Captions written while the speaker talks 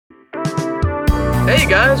Hey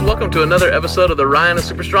guys, welcome to another episode of the Ryan is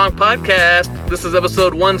Super Strong podcast. This is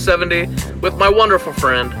episode 170 with my wonderful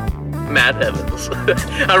friend, Matt Evans.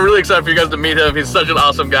 I'm really excited for you guys to meet him. He's such an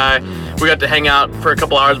awesome guy. We got to hang out for a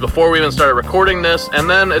couple hours before we even started recording this, and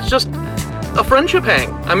then it's just a friendship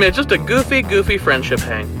hang. I mean, it's just a goofy friendship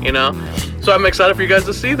hang, you know? So I'm excited for you guys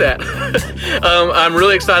to see that. I'm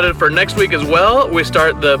really excited for next week as well. We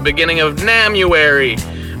start the beginning of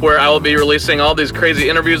NAMMUARY, where I will be releasing all these crazy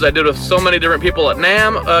interviews I did with so many different people at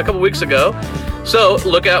NAMM a couple weeks ago. So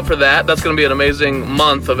look out for that. That's going to be an amazing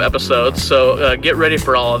month of episodes. So get ready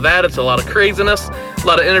for all of that. It's a lot of craziness, a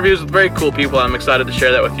lot of interviews with very cool people. I'm excited to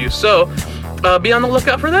share that with you. So be on the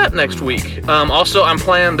lookout for that next week. Also, I'm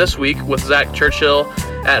playing this week with Zach Churchill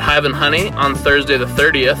at Hive and Honey on Thursday the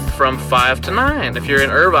 30th from 5 to 9. If you're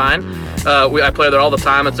in Irvine, I play there all the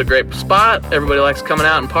time. It's a great spot. Everybody likes coming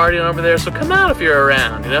out and partying over there. So come out if you're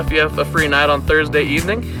around. You know, if you have a free night on Thursday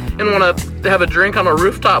evening and want to have a drink on a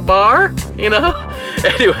rooftop bar, you know.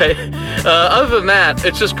 Anyway, other than that,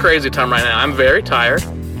 it's just crazy time right now. I'm very tired.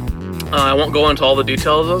 I won't go into all the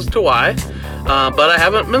details as to why, but I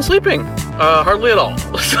haven't been sleeping hardly at all.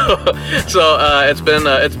 So it's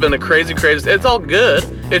been a crazy. It's all good.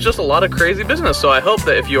 It's just a lot of crazy business. So I hope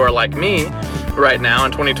that if you are like me right now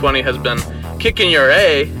and 2020 has been kicking your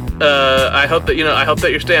I hope that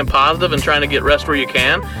you're staying positive and trying to get rest where you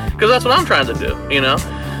can, because that's what I'm trying to do, you know.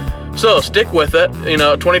 So stick with it. You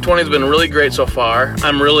know, 2020 has been really great so far.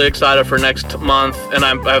 I'm really excited for next month, and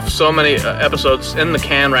I have so many episodes in the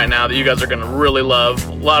can right now that you guys are going to really love.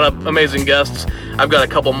 A lot of amazing guests. I've got a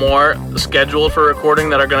couple more scheduled for recording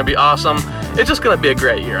that are going to be awesome. It's just going to be a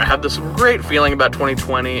great year. I have this great feeling about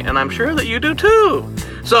 2020, and I'm sure that you do too.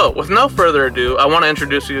 So with no further ado, I want to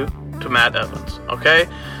introduce you to Matt Evans, okay?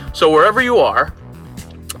 So wherever you are,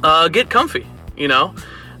 get comfy, you know?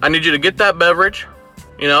 I need you to get that beverage.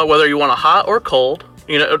 You know, whether you want a hot or cold.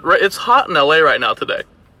 You know, it's hot in LA right now today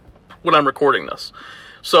when I'm recording this.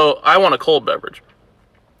 So I want a cold beverage.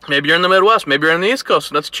 Maybe you're in the Midwest. Maybe you're in the East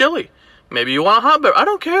Coast and it's chilly. Maybe you want a hot beverage. I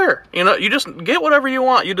don't care. You know, you just get whatever you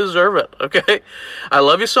want. You deserve it, okay? I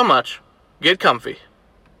love you so much. Get comfy.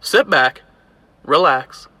 Sit back.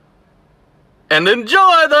 Relax. And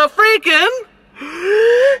enjoy the freaking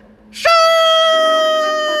show!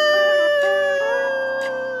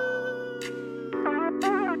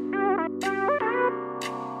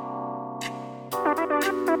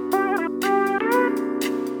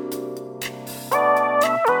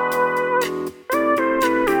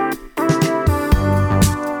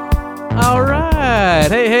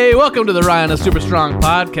 Hey, welcome to the Ryan is Super Strong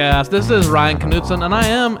podcast. This is Ryan Knutson, and I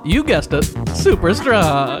am, you guessed it, super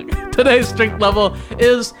strong. Today's strength level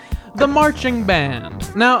is the marching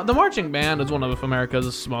band. Now, the marching band is one of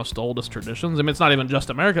America's most oldest traditions. I mean, it's not even just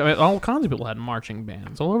America. I mean, all kinds of people had marching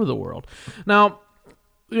bands all over the world. Now,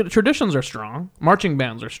 traditions are strong. Marching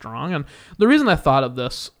bands are strong. And the reason I thought of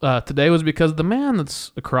this today was because the man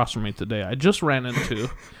that's across from me today, I just ran into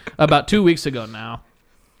about 2 weeks ago now,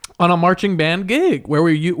 on a marching band gig where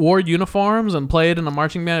we wore uniforms and played in a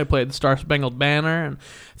marching band. We played the Star Spangled Banner and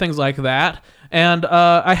things like that. And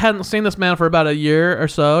I hadn't seen this man for about a year or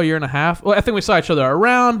so, year and a half. Well, I think we saw each other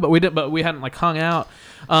around, but we hadn't like hung out.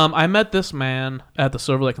 I met this man at the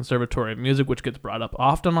Silverlake Conservatory of Music, which gets brought up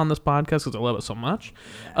often on this podcast because I love it so much.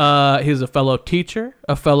 He's a fellow teacher,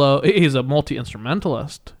 he's a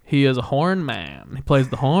multi-instrumentalist. He is a horn man. He plays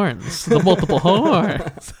the horns, the multiple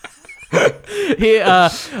horns. He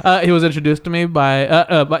was introduced to me by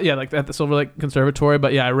at the Silverlake Conservatory,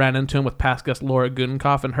 but yeah, I ran into him with past guest Laura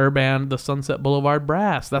Gudenkoff and her band, the Sunset Boulevard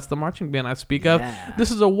Brass. That's the marching band I speak of.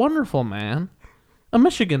 This is a wonderful man, a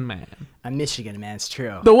Michigan man. A Michigan man, it's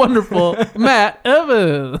true. The wonderful Matt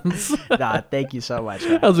Evans. Thank you so much,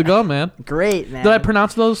 man. How's it going, man? Great, man. Did I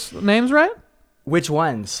pronounce those names right? Which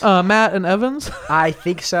ones? Matt and Evans. I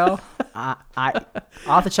think so. I'll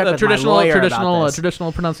have to check with my lawyer about this.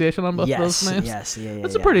 Traditional pronunciation on both those names? Yes, yeah.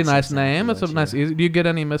 That's a pretty nice name. It's a nice, easy. Do you get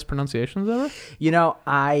any mispronunciations ever? You know,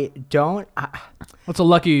 I don't. It's a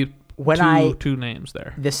lucky two names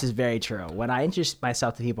there. This is very true. When I introduce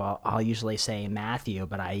myself to people, I'll usually say Matthew,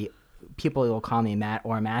 but people will call me Matt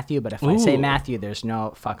or Matthew, but if I say Matthew, there's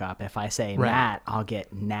no fuck up. If I say Matt, I'll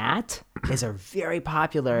get Nat. Is a very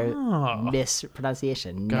popular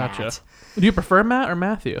mispronunciation. Gotcha. Nat. Do you prefer Matt or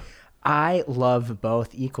Matthew? I love both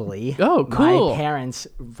equally. Oh, cool. My parents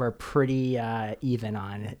were pretty even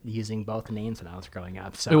on using both names when I was growing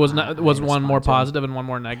up. So it was one more positive and one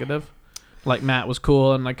more negative? Like Matt was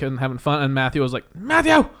cool and like having fun, and Matthew was like,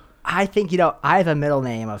 Matthew! I think, I have a middle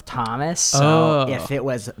name of Thomas, so if it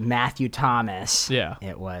was Matthew Thomas,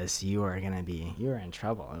 you were in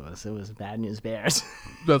trouble. It was Bad News Bears.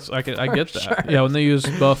 I get that. Sure. Yeah, when they use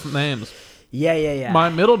both names. Yeah. My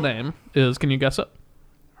middle name is, can you guess it?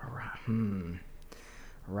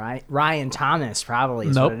 Ryan Thomas probably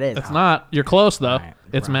is what it is. It's not. You're close, though.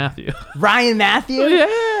 It's Matthew. Ryan Matthew?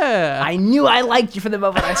 Yeah. I knew I liked you from the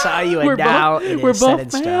moment I saw you, and we're both set in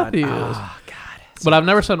stone. Matthews. Oh, God. But I've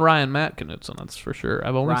never said Ryan Matt Knutson, that's for sure.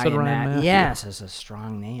 I've only said Ryan Matthew. Yes, it's a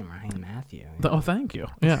strong name, Ryan Matthew. Oh, thank you.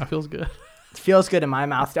 Yeah, it feels good. It feels good in my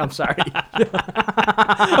mouth. I'm sorry.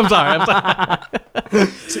 I'm sorry.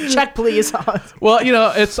 So check, please. Well,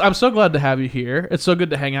 I'm so glad to have you here. It's so good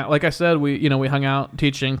to hang out. Like I said, we hung out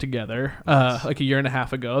teaching together like a year and a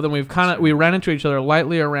half ago. Then we ran into each other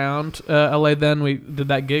lightly around LA. Then we did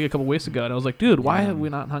that gig a couple weeks ago, and I was like, dude, why have we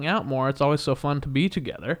not hung out more? It's always so fun to be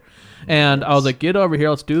together. And I was like, get over here.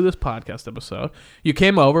 Let's do this podcast episode. You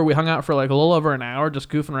came over. We hung out for like a little over an hour, just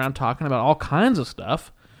goofing around, talking about all kinds of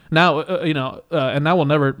stuff. Now, and now we'll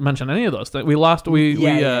never mention any of those things. We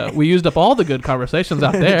used up all the good conversations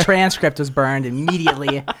out there. The transcript was burned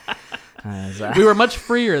immediately. We were much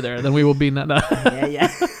freer there than we will be now.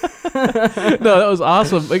 Yeah. No, that was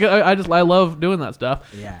awesome. Like, I love doing that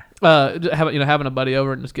stuff. Yeah. Having a buddy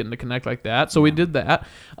over and just getting to connect like that. So we did that.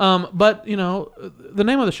 But the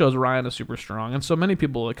name of the show is Ryan is Super Strong, and so many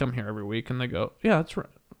people that come here every week and they go, yeah, that's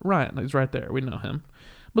Ryan. He's right there. We know him.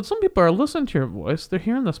 But some people are listening to your voice. They're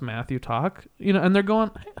hearing this Matthew talk, and they're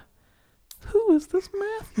going, hey, who is this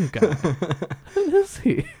Matthew guy? Who is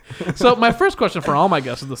he? So my first question for all my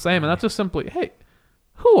guests is the same, and that's just simply, hey,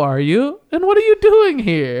 who are you, and what are you doing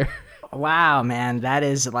here? Wow, man, that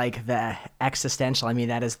is like the existential. I mean,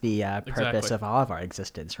 that is the purpose of all of our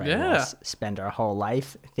existence, right? Yeah. We'll spend our whole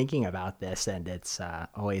life thinking about this, and it's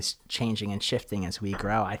always changing and shifting as we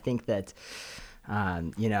grow. I think that,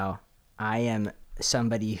 I am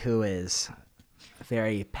somebody who is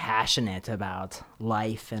very passionate about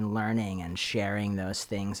life and learning and sharing those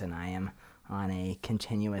things, and I am on a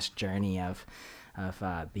continuous journey of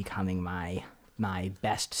becoming my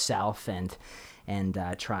best self and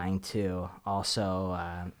trying to also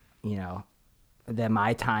that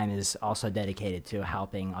my time is also dedicated to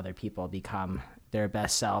helping other people become their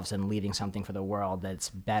best selves and leaving something for the world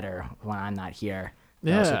that's better when I'm not here.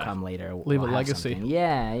 Those who come later leave a will have legacy. something.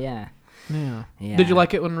 Yeah. Did you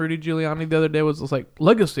like it when Rudy Giuliani the other day was like,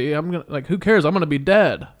 legacy? I'm gonna who cares? I'm gonna be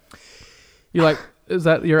dead. You like? Is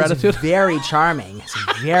that your attitude? Very charming.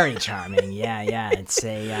 It's very charming. Yeah. It's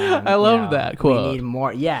a. I love that quote. We need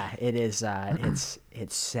more. Yeah, it is.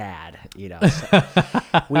 It's sad. So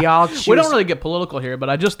we all. We don't really get political here, but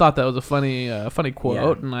I just thought that was a funny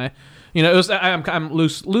quote, and it was. I'm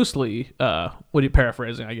loosely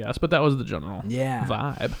paraphrasing, I guess, but that was the general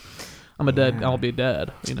vibe. I'm dead. I'll be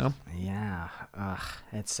dead. Yeah.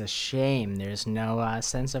 It's a shame. There's no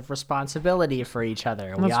sense of responsibility for each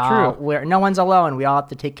other. That's true. No one's alone. We all have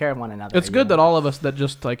to take care of one another. It's good that all of us that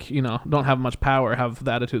just don't have much power have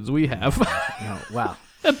the attitudes we have. Well.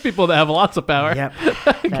 And people that have lots of power get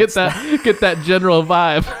that general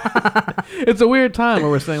vibe. It's a weird time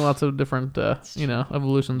where we're seeing lots of different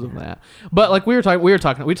evolutions of that. But like we were talking,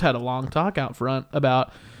 we just had a long talk out front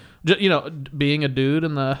about being a dude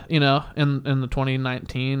in the in the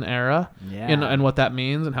 2019 era, and what that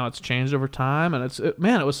means and how it's changed over time. And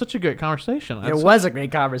it was such a great conversation. It was a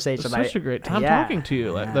great conversation. It was such a great time talking to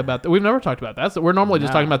you about that. We've never talked about that. So we're normally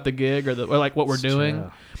just talking about the gig or what we're doing.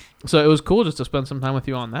 True. So it was cool just to spend some time with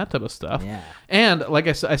you on that type of stuff. Yeah. And like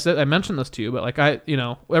I said, I mentioned this to you, but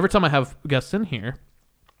every time I have guests in here,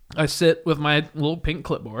 I sit with my little pink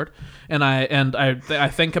clipboard and I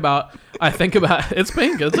think about it's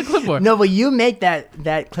pink, it's a clipboard. No, but you make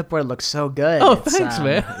that clipboard look so good. Oh, thanks,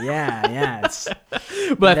 man. Yeah.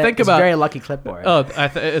 But I think it's about a very lucky clipboard. Oh,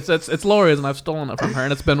 it's Lori's, and I've stolen it from her,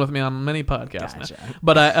 and it's been with me on many podcasts Gotcha. now.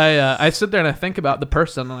 But I sit there and I think about the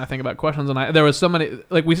person, and I think about questions, and there was so many,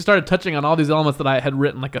 we started touching on all these elements that I had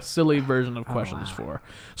written like a silly version of questions for.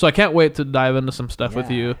 So I can't wait to dive into some stuff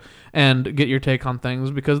with you and get your take on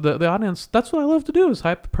things, because the audience, that's what I love to do, is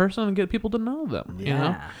hype a person and get people to know them.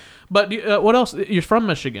 But what else? You're from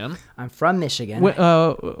Michigan. I'm from Michigan. What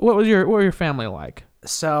were your family like?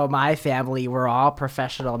 So my family, we're all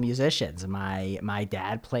professional musicians. My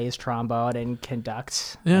dad plays trombone and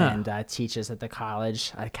conducts and teaches at the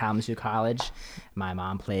college, at Kalamazoo College. My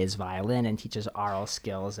mom plays violin and teaches aural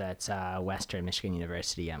skills at Western Michigan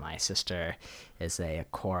University. And my sister is a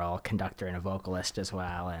choral conductor and a vocalist as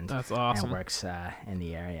well. And that's awesome. And works in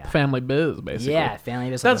the area. Family biz, basically. Yeah, family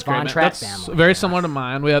biz. That's great. That's family. very similar to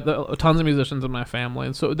mine. We had tons of musicians in my family,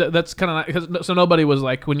 and so that's kind of nice. So nobody was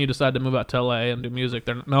like, when you decided to move out to LA and do music,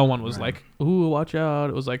 no one was like, "Ooh, watch out."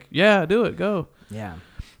 It was like, "Yeah, do it, go." Yeah.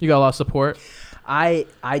 You got a lot of support. I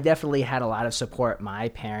definitely had a lot of support. My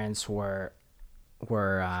parents were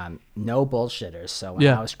no bullshitters. So when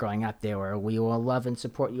I was growing up, they were, "We will love and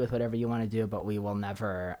support you with whatever you want to do, but we will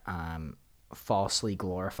never falsely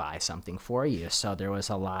glorify something for you." So there was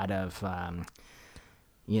a lot of,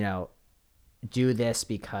 do this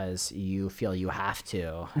because you feel you have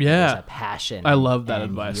to. There's a passion. I love that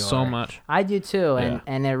advice so much. I do too.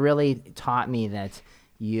 And it really taught me that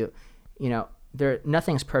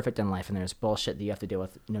nothing's perfect in life, and there's bullshit that you have to deal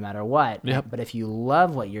with no matter what. Yep. But if you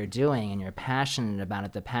love what you're doing and you're passionate about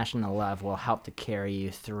it, the passion and the love will help to carry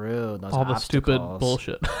you through those all the stupid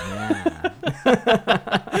bullshit. Yeah.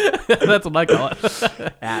 That's what I call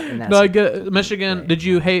it. No, I get it. Michigan. Great. Did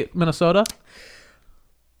you hate Minnesota?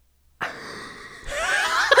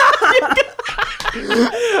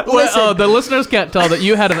 Well, the listeners can't tell that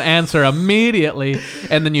you had an answer immediately,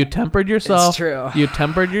 and then you tempered yourself. It's true. You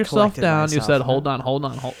tempered yourself down. You said, "Hold on.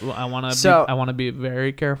 I want to be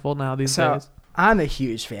very careful now these days." I'm a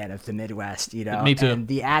huge fan of the Midwest. Me too. And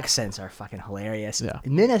the accents are fucking hilarious. Yeah.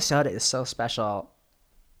 Minnesota is so special.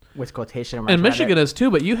 With quotation marks. And Michigan is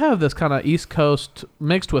too, but you have this kind of East Coast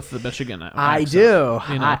mixed with the Michigan accent. I do.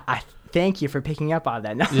 I thank you for picking up on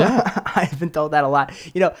that. No, I've been told that a lot.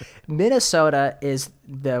 Minnesota is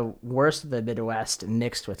the worst of the Midwest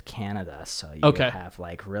mixed with Canada. So you have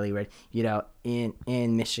like really weird.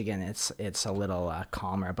 In Michigan, it's a little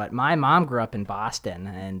calmer. But my mom grew up in Boston,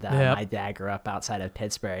 and my dad grew up outside of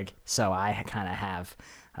Pittsburgh. So I kind of have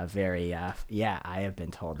a very I have been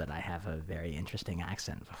told that I have a very interesting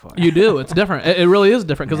accent before. You do. It's different. It really is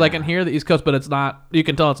different, because I can hear the East Coast, but it's not. You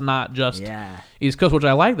can tell it's not just East Coast, which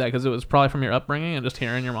I like that, because it was probably from your upbringing and just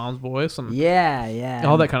hearing your mom's voice and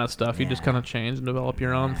all that kind of stuff. You just kind of change and develop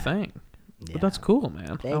your own thing. Yeah. But that's cool,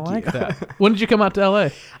 man. Thank I like you. that. When did you come out to LA?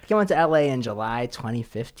 I came out to LA in July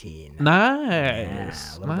 2015. Nice.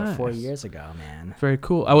 Yeah, a little bit 4 years ago, man. Very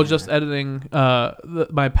cool. I was just editing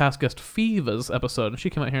my past guest Feva's episode, and she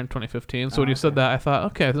came out here in 2015. So when you said that, I thought,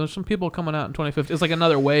 okay, there's some people coming out in 2015. It's like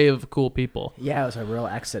another wave of cool people. Yeah, it was a real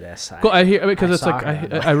exodus. Cool. I hear, because it's like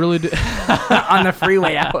I really do. On the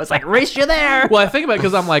freeway, I was like, "Race you there!" Well, I think about it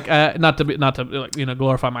because I'm like, not to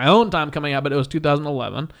glorify my own time coming out, but it was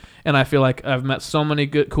 2011, and I feel like I've met so many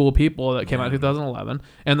good, cool people that came out in 2011,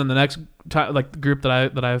 and then the next time, like the group that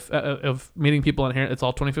I've of meeting people in here, it's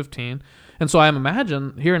all 2015, and so I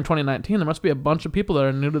imagine here in 2019 there must be a bunch of people that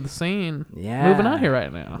are new to the scene, moving out here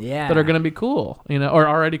right now, that are going to be cool, or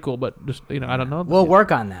already cool, but just I don't know. We'll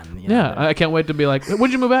work on them. I can't wait to be like,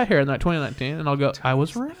 "When'd you move out here?" in 2019, and I'll go, "I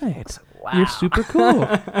was right. Wow. You're super cool."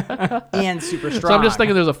 And super strong. So I'm just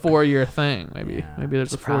thinking there's a 4-year thing, maybe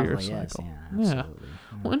there's a 4-year cycle. Yeah.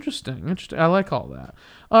 Well, interesting. I like all that.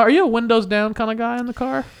 Are you a windows down kind of guy in the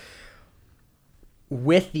car?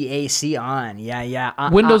 With the AC on,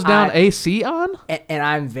 yeah. Windows down, AC on? And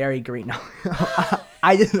I'm very green.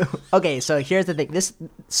 Okay, so here's the thing. This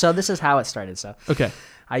is how it started. So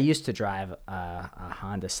I used to drive a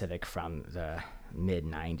Honda Civic from the mid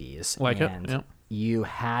 90s. And it? Yep. You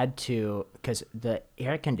had to, because the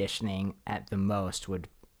air conditioning at the most would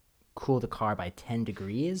cool the car by 10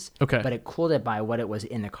 degrees. Okay. But it cooled it by what it was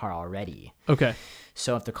in the car already. Okay.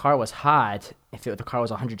 So if the car was hot, the car was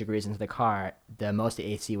 100 degrees into the car, the most the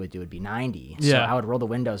AC would do would be 90. So I would roll the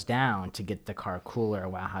windows down to get the car cooler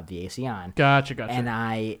while I had the AC on. Gotcha.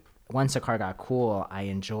 And once the car got cool, I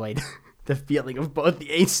enjoyed the feeling of both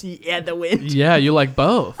the AC and the wind. Yeah, you like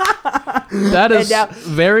both. That is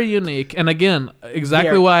very unique. And again,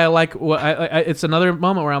 exactly why I like it's another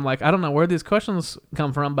moment where I'm like, I don't know where these questions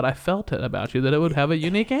come from, but I felt it about you that it would have a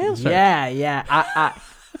unique answer. Yeah.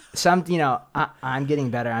 I'm getting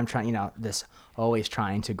better. I'm trying, always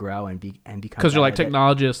trying to grow and become. Because you're like,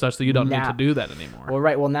 technology is such that you don't need to do that anymore. Well,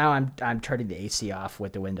 right. Well, now I'm turning the AC off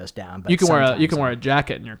with the windows down. But you can wear a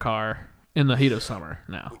jacket in your car in the heat of summer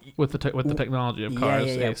now with the technology of cars,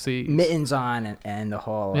 AC, mittens on, and the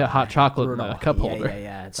whole hot chocolate in the cup holder.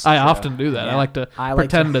 Yeah. I often do that. I like to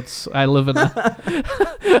pretend I live in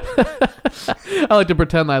I like to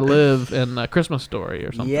pretend I live in A Christmas Story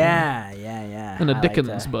or something. Yeah. In a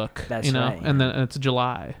Dickens book, That's right. and then it's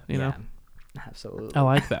July, you know. Absolutely. I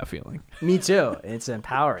like that feeling. Me too. It's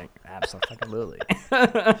empowering. Absolutely. Do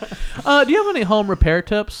you have any home repair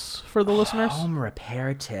tips for the listeners? Home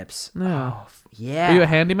repair tips. Yeah. Oh, yeah. Are you a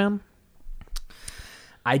handyman?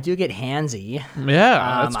 I do get handsy.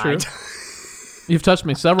 Yeah, that's true. You've touched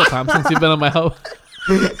me several times since you've been on my home.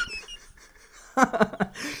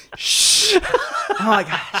 Shh. Oh my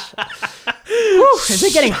gosh. Whew, is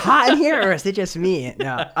it getting hot in here, or is it just me?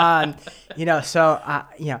 No.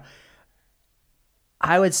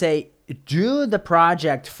 I would say do the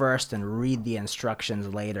project first and read the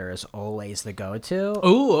instructions later is always the go-to.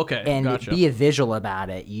 Oh, okay. And gotcha. be visual about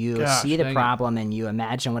it. You see the dang problem and you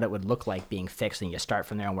imagine what it would look like being fixed, and you start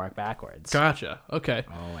from there and work backwards. Gotcha. Okay.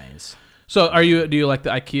 Always. So do you like the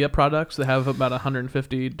IKEA products that have about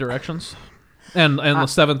 150 directions and the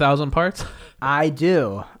 7,000 parts? I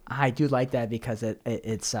do like that because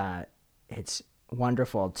it's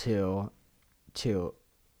wonderful to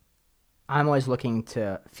I'm always looking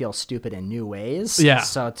to feel stupid in new ways. Yeah.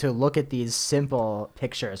 So to look at these simple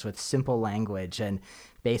pictures with simple language and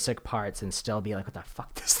basic parts and still be like, what the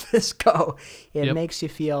fuck does this go? It makes you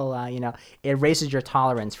feel, it raises your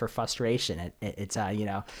tolerance for frustration. It's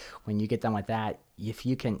when you get done with that, if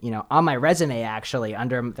you can, on my resume, actually,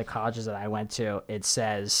 under the colleges that I went to, it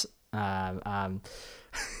says,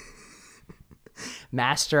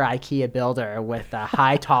 master IKEA builder with a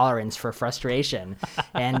high tolerance for frustration,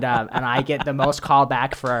 and I get the most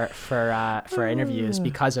callback for interviews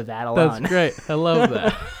because of that alone. That's great. I love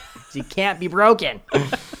that. You can't be broken.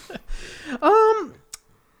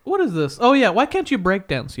 What is this? Oh yeah, why can't you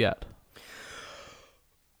breakdance yet?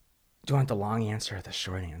 Do you want the long answer or the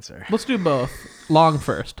short answer? Let's do both. Long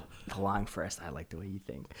first. The long first. I like the way you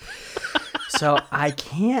think. So I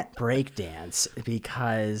can't breakdance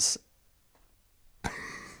because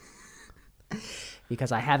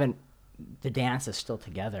I haven't. The dance is still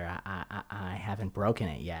together. I haven't broken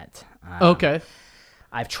it yet. Okay.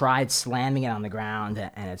 I've tried slamming it on the ground,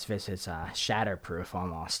 and it's shatterproof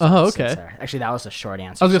almost. Oh, okay. Actually, that was the short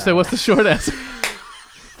answer. I was gonna say, what's the short answer?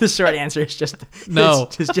 The short answer is just no.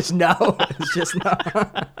 It's just no. It's just no.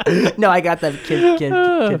 No, I got that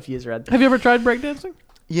confused. Have you ever tried breakdancing?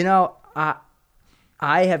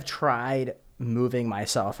 I have tried moving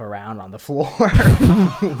myself around on the floor.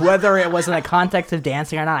 Whether it was in the context of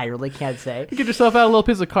dancing or not, I really can't say. You get yourself out a little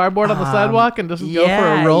piece of cardboard on the sidewalk and just go for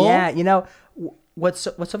a roll? Yeah, what's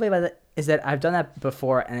so funny about that is that I've done that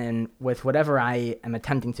before, and with whatever I am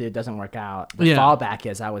attempting to do doesn't work out. The fallback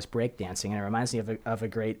is I was breakdancing, and it reminds me of a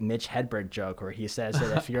great Mitch Hedberg joke where he says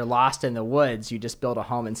that if you're lost in the woods, you just build a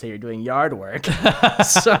home and say you're doing yard work.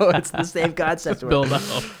 So it's the same concept. Build a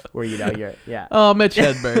home. Where you're Oh, Mitch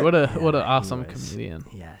Hedberg, what an awesome comedian.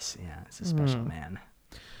 Yes, it's a special man.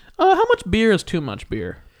 How much beer is too much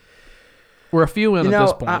beer? We're a few in at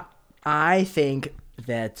this point. I think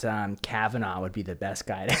that Kavanaugh would be the best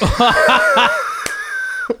guy to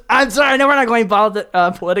I'm sorry, I know we're not going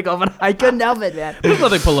political, but I couldn't help it, man. There's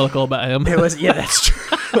nothing political about him. It was, that's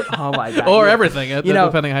true. Oh my god. Or everything,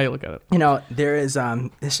 depending how you look at it. There is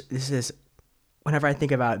this is whenever I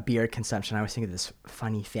think about beer consumption, I always think of this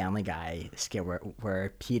funny Family Guy skit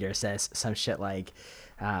where Peter says some shit like,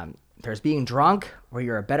 "There's being drunk, where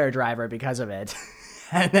you're a better driver because of it."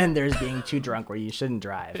 And then there's being too drunk where you shouldn't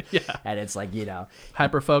drive. Yeah. And it's like,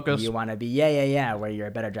 hyper focus. You want to be, where you're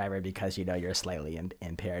a better driver because, you're slightly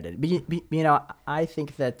impaired. But, I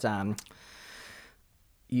think that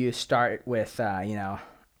you start with,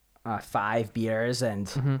 5 beers,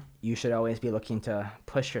 and you should always be looking to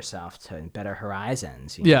push yourself to better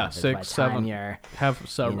horizons. 6, by the 7. Time you're, have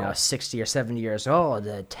several. 60 or 70 years old,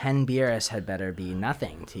 10 beers had better be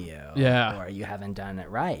nothing to you. Yeah. Or you haven't done it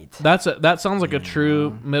right. That sounds like a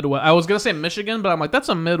true Midwest. I was gonna say Michigan, but I'm like, that's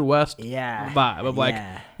a Midwest vibe of like,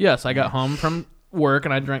 yes, I got home from work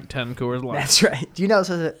and I drank 10 Coors Light. That's right. Do you know?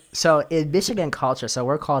 So in Michigan culture, so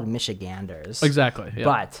we're called Michiganders. Exactly. Yeah.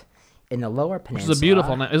 But in the Lower Peninsula, which is a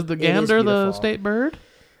beautiful name. Is the gander the state bird?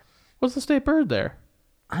 What's the state bird there?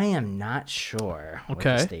 I am not sure what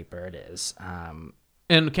the state bird is.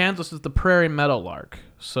 In Kansas, it's the prairie meadowlark.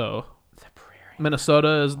 So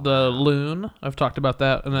Minnesota is the loon. I've talked about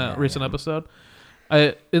that in a recent episode.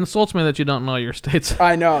 It insults me that you don't know your state's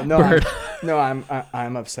I know. No, bird.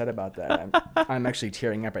 I'm upset about that. I'm actually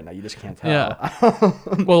tearing up right now. You just can't tell. Yeah.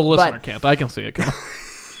 Well, the listener can't. I can see it.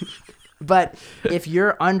 But if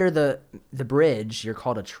you're under the bridge, you're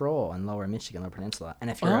called a troll in Lower Michigan, Lower Peninsula.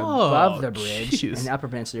 And if you're above the bridge in the Upper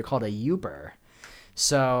Peninsula, you're called a youper.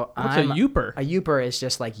 So what's a youper? A youper is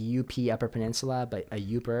just like UP Upper Peninsula, but a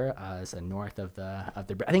youper is the north of the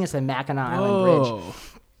bridge. I think it's the Mackinac Island Bridge.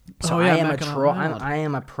 So I am a troll. I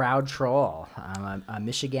am a proud troll. I'm a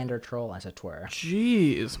Michigander troll, as it were.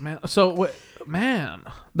 Jeez, man. So,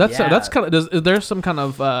 that's kind of. Is there some kind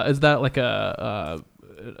of? Is that like a?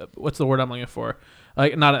 What's the word I'm looking for?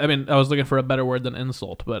 Like not. I mean, I was looking for a better word than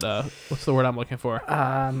insult, but what's the word I'm looking for?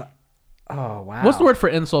 Oh wow. What's the word for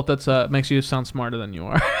insult that makes you sound smarter than you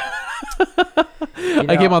are?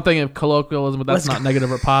 I keep on thinking of colloquialism, but that's not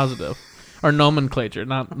negative or positive, or nomenclature,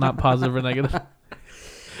 not positive or negative.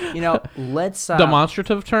 Let's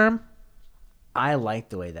demonstrative term. I like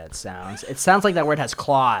the way that sounds. It sounds like that word has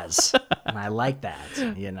claws, and I like that.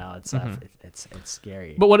 It's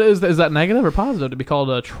scary. But what is that negative or positive to be called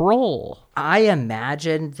a troll? I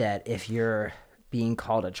imagine that if you're being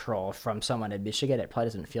called a troll from someone in Michigan, it probably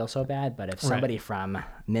doesn't feel so bad. But if somebody from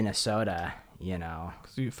Minnesota,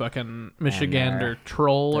 because you fucking Michigander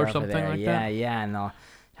troll or something like that. Yeah, and they're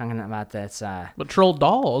talking about this. But troll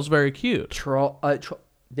doll is very cute.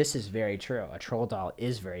 This is very true. A troll doll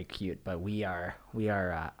is very cute, but we are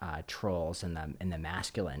trolls in the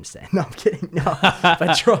masculine sense. No, I'm kidding. No,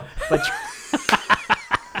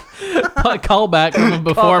 call back from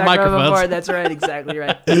before microphones. Before, that's right, exactly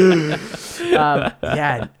right.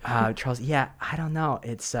 Trolls. Yeah, I don't know.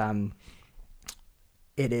 It's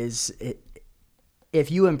it is. If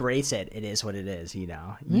you embrace it, it is what it is.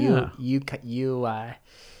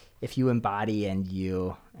 If you embody and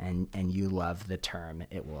you love the term,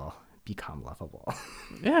 it will become lovable.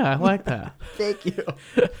 Yeah, I like that. Thank you.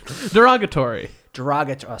 Derogatory.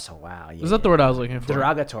 Oh, so wow. Yeah, is that the word I was looking for?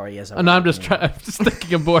 Derogatory is. No, I'm just I'm just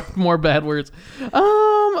thinking of more bad words.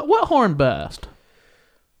 What horn best?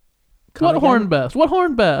 What horn best? What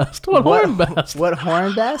horn best? What horn best? What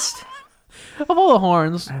horn best? Of all the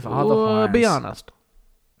horns. Of all the horns. Be honest.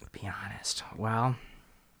 Be honest. Well.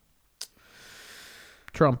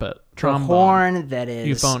 Trumpet, trombone, the horn that is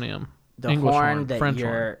euphonium, the English horn that French you're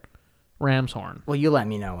horn, ram's horn. Well, you let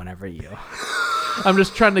me know whenever you. I'm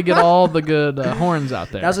just trying to get all the good horns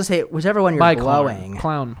out there. I was gonna say whichever one you're blowing,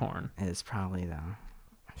 clown horn is probably the.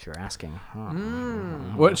 If you're asking,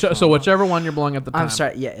 so whichever one you're blowing at the time. I'm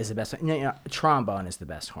sorry. Yeah, is the best. Trombone is the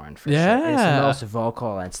best horn for sure. It's the most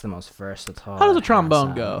vocal. It's the most versatile. How does a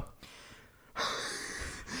trombone go?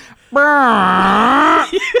 I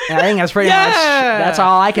think that's pretty much. That's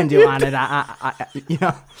all I can do on it.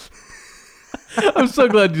 I'm so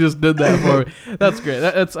glad you just did that for me. That's great.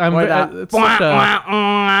 It's such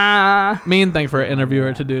a mean thing for an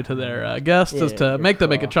interviewer to do to their guests is to make them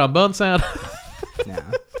make a trombone sound. Yeah,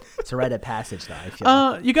 it's a rite of passage, though. I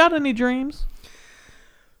feel. You got any dreams?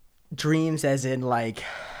 Dreams, as in like.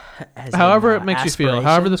 However it makes you feel.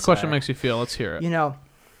 However this question makes you feel. Let's hear it.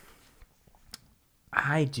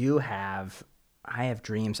 I have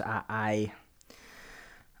dreams. I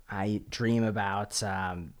dream about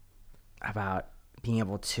being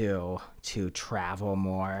able to travel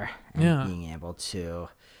more and being able to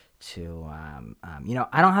I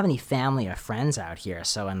don't have any family or friends out here,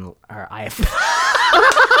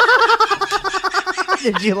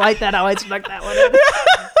 Did you like that? How I snuck that one in?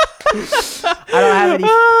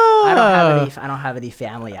 I don't have any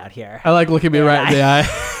family out here. I like looking me right in the eye.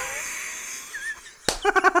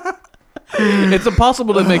 It's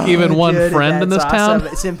impossible to make even one friend in this town.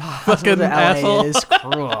 It's impossible. Fucking LA asshole. is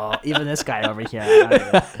cruel. Even this guy over here.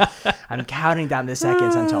 I'm counting down the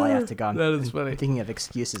seconds until I have to go. That is funny. I'm thinking of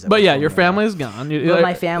excuses. But yeah, your family is gone. But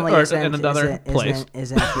my family isn't in another place.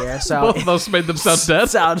 Isn't here. So both of us made them sound dead.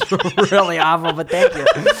 Sounds really awful, but thank you.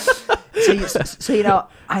 So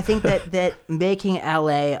I think that making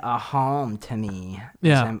LA a home to me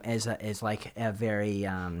is like a very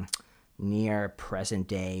near present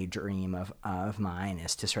day dream of mine,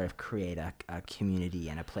 is to sort of create a community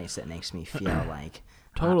and a place that makes me feel like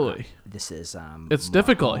totally this is it's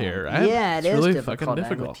difficult here, right? Yeah, it's really difficult. Fucking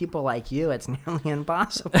difficult. With people like you, it's nearly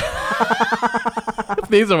impossible.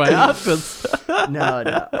 These are my options. No,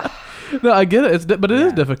 I get it. But it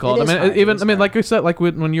is difficult. It is hard. Like we said, like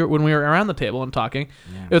when we were around the table and talking,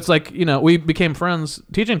 it's like we became friends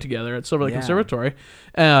teaching together at Silverlake Conservatory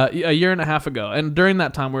a year and a half ago, and during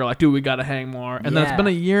that time we were like, dude, we got to hang more, and then it's been a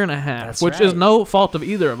year and a half, which is no fault of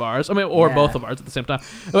either of ours. I mean, or both of ours at the same time.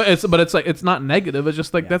 It's like it's not negative. It's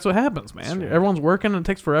just like that's what happens, man. Everyone's working, and it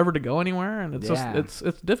takes forever to go anywhere, and it's just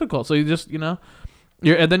it's difficult. So you just you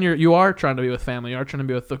are trying to be with family, you are trying to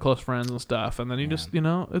be with the close friends and stuff, and then you just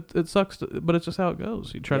it sucks, but it's just how it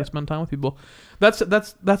goes. You try to spend time with people. That's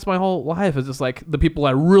my whole life. Is just like the people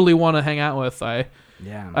I really want to hang out with. I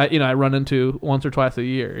run into once or twice a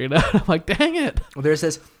year. I'm like, dang it. Well, there's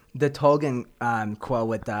this. the Tolkien quote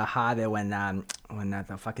with Hobbit when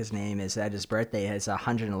the fuck his name is at his birthday, his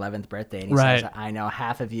 111th birthday, and he says, "I know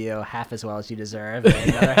half of you half as well as you deserve,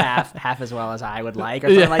 and the other half as well as I would like," or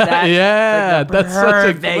something like that. Yeah, like that's such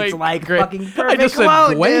a perfect, great, fucking perfect I just quote,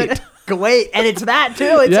 said, "Wait, dude. Wait," and it's that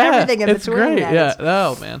too. It's everything in it's between. Great. That. Yeah.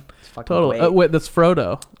 Oh man. Totally. Wait, that's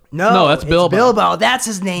Frodo. No, that's Bilbo. Bilbo. That's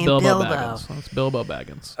his name. Bilbo. Baggins. That's Bilbo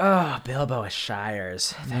Baggins. Oh, Bilbo is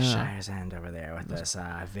Shires. The Shires end over there with this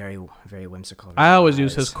very, very whimsical. I always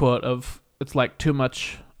use his quote of it's like too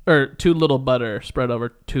little butter spread over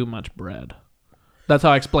too much bread. That's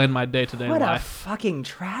how I explain my day-to-day life. What a fucking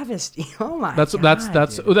travesty! Oh my god.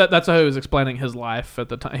 That's how he was explaining his life at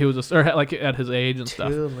the time. He was like at his age and stuff.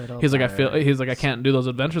 He's like I can't do those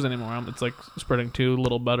adventures anymore. It's like spreading too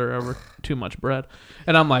little butter over too much bread.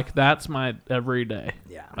 And I'm like, that's my everyday.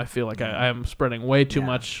 Yeah. I feel like I am spreading way too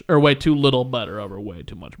much or way too little butter over way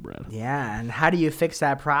too much bread. Yeah, and how do you fix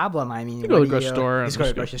that problem? I mean, you go to the grocery store. Just go to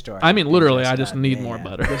the grocery store. I mean, literally, I just need more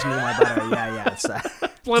butter. Just need more butter. Yeah. It's,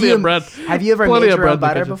 plenty of bread. Have you ever made your own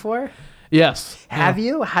butter before? Yes. Have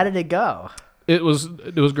you? How did it go? It was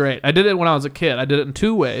great. I did it when I was a kid. I did it in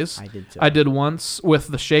 2 ways. I did too. I did once with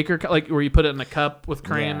the shaker, like where you put it in a cup with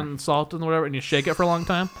cream and salt and whatever, and you shake it for a long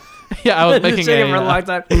time. Yeah, I was making a for a long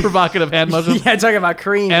time. Provocative hand motion. Yeah, talking about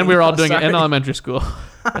cream. And we were all doing it in elementary school.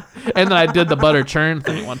 And then I did the butter churn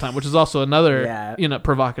thing one time, which is also another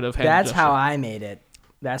provocative hand That's gesture. how I made it.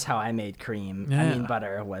 That's how I made cream. Yeah. I mean,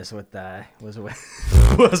 butter was with this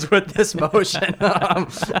motion.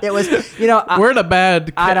 It was, we're in a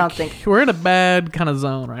bad. I don't think we're in a bad kind of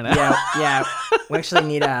zone right now. Yeah. We actually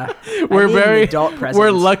need an adult presence.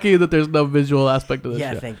 We're lucky that there's no visual aspect of this.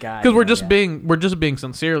 Yeah, show. thank God. Because we're just being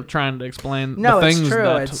sincere, trying to explain the things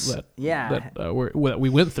that we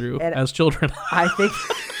went through as children.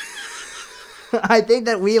 I think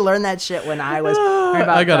that we learned that shit when I was.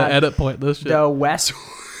 I gotta edit point this shit.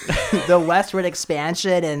 The westward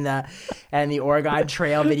expansion and the Oregon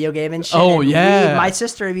Trail video game and shit. Oh yeah, my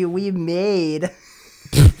sister and me, we made.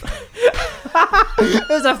 It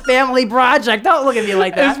was a family project. Don't look at me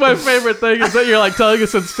like that. It's my favorite thing is that you're like telling a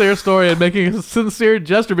sincere story and making a sincere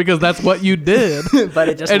gesture because that's what you did. But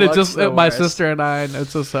it just my sister and I, and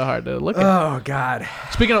it's just so hard to look at. Oh God.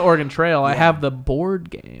 Speaking of Oregon Trail, I have the board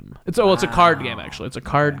game. It's a card game actually. It's a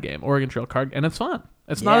card game, Oregon Trail card, and it's fun.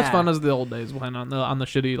 It's not as fun as the old days when on the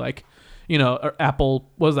shitty like,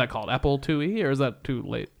 Apple. What is that called? Apple IIe, or is that too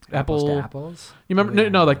late? Apples. You remember?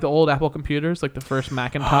 No, like the old Apple computers, like the first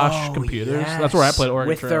Macintosh computers. Yes. That's where I played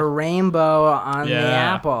Oregon Trail. With the rainbow on the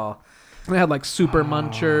Apple. They had like Super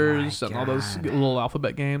Munchers and all those little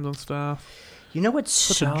alphabet games and stuff. You know what's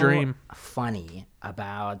such a dream. Funny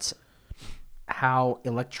about how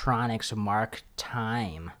electronics mark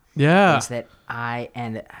time? Yeah, is that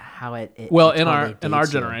and how it in our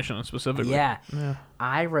generation specifically. Yeah.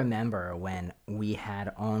 I remember when we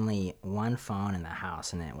had only one phone in the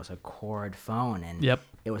house, and it was a cord phone, and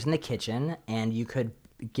it was in the kitchen, and you could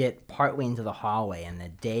get partway into the hallway. And the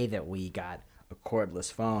day that we got a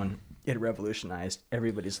cordless phone, it revolutionized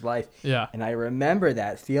everybody's life. Yeah, and I remember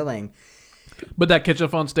that feeling. But that kitchen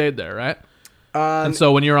phone stayed there, right? And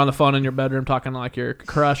so when you're on the phone in your bedroom talking to like your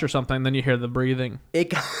crush or something, then you hear the breathing.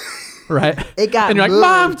 Right? It got and you're moved.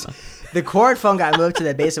 Like, Mom! The cord phone got moved to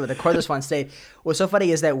the basement, but the cordless phone stayed. What's so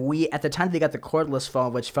funny is that at the time they got the cordless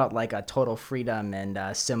phone, which felt like a total freedom and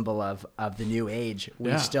symbol of the new age,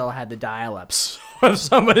 we still had the dial-ups. If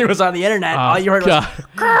somebody was on the internet, all you heard was...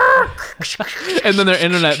 And then their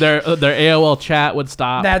internet, their AOL chat would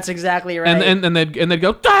stop. That's exactly right. And they'd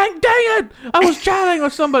go, dang it! I was chatting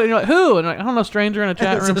with somebody. And you're like, who? And you're like, I don't know, stranger in a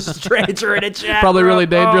chat room. It's a stranger in a chat Probably room. Really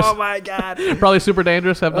dangerous. Oh my God. Probably super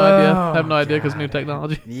dangerous. Have no idea. Have no idea because new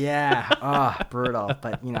technology. Yeah. Oh, brutal.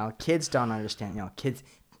 But kids don't understand.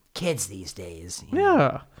 Kids these days.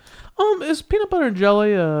 Yeah. Is peanut butter and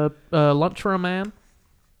jelly a lunch for a man?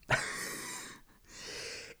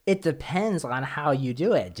 It depends on how you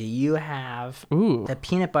do it. Do you have the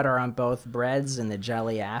peanut butter on both breads and the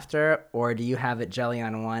jelly after, or do you have it jelly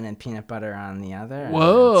on one and peanut butter on the other?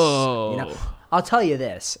 Whoa. I'll tell you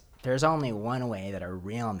this. There's only one way that a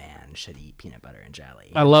real man should eat peanut butter and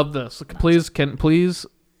jelly. I love this. Please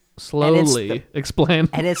slowly explain.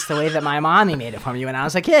 And it's the way that my mommy made it for me when I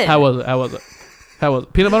was a kid. How was it?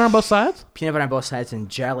 Peanut butter on both sides? Peanut butter on both sides and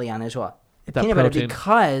jelly on as well. That peanut protein.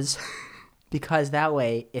 Butter because that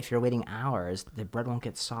way, if you're waiting hours, the bread won't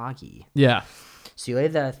get soggy. Yeah. So you lay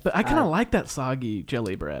the... But I kind of like that soggy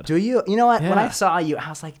jelly bread. Do you? You know what? Yeah. When I saw you, I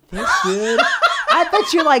was like, this dude... I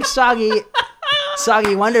bet you like soggy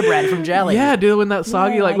Wonder Bread from jelly. Yeah, dude, when that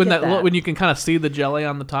soggy, when you can kind of see the jelly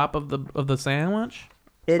on the top of the sandwich.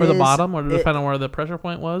 or the bottom, or depending on where the pressure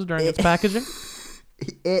point was during its packaging?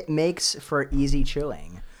 It makes for easy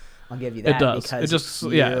chewing. I'll give you that. It does. Because it just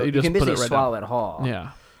you just can put basically it right swallow down. it whole.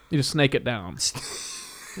 Yeah, you just snake it down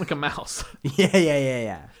like a mouse.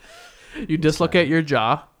 Yeah. You dislocate your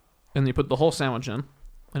jaw, and you put the whole sandwich in,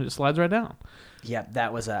 and it slides right down. Yep,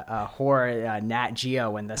 that was a horror Nat Geo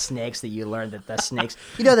when the snakes that you learned that the snakes,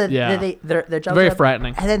 their jaws very are,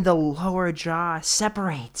 frightening. and then the lower jaw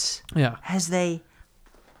separates. Yeah, as they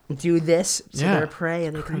do this to their prey,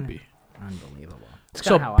 and they creepy, unbelievable.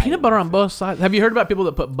 So peanut butter on both sides. Have you heard about people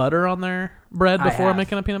that put butter on their bread before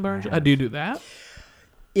making a peanut butter? Do you do that?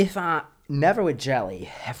 If never with jelly.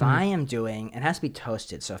 If I am doing, it has to be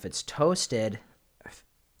toasted. So if it's toasted,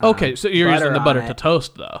 okay, so you're using the butter to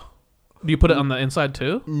toast though. Do you put it on the inside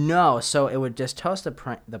too? No, so it would just toast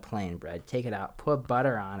the plain bread, take it out, put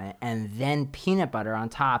butter on it, and then peanut butter on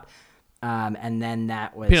top, and then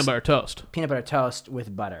that was peanut butter toast. Peanut butter toast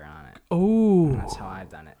with butter on it. Oh, that's how I've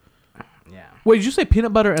done it. Yeah. Wait, did you say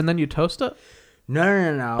peanut butter and then you toast it?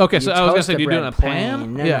 No. Okay, so I was gonna say, do you do it in a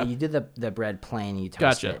pan? No, you do the bread plain. You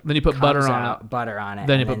toast it. Then you put butter on it.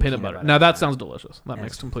 Then you put peanut butter. Now that sounds delicious. That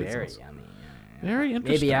makes complete sense. Very yummy. Very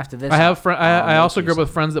interesting. Maybe after this, I have I also grew up with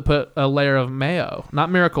friends that put a layer of mayo, not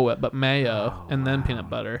Miracle Whip, but mayo, and then peanut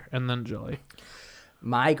butter, and then jelly.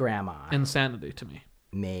 My grandma, insanity to me,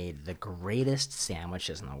 made the greatest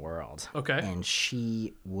sandwiches in the world. Okay, and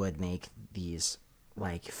she would make these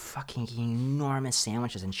like fucking enormous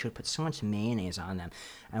sandwiches, and she would put so much mayonnaise on them.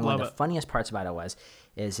 And one of the funniest parts about it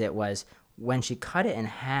was when she cut it in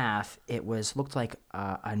half, it looked like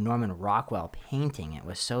a Norman Rockwell painting. It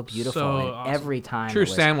was so beautiful. So and awesome. Every time, true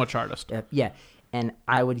sandwich artist. Yeah, and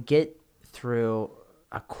I would get through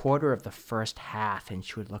a quarter of the first half, and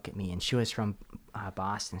she would look at me, and she was from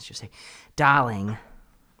Boston. She would say, "Darling,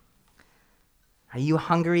 are you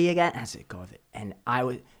hungry again?" I said, "Go with it." And I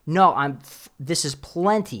would, "No, this is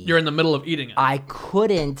plenty." You're in the middle of eating it. I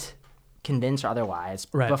couldn't convince her otherwise.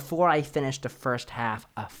 Right. Before I finished the first half,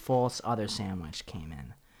 a full other sandwich came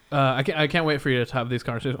in. I can't wait for you to have these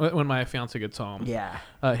conversations when my fiance gets home. Yeah.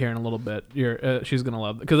 Here in a little bit, she's gonna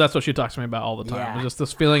love it because that's what she talks to me about all the time. Yeah. It's just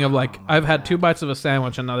this feeling of like I've had 2 bites of a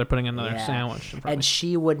sandwich and now they're putting another sandwich in front of me.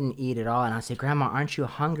 She wouldn't eat it all, and I'd say, "Grandma, aren't you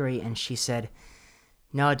hungry?" And she said,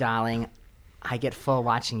 "No, darling, I get full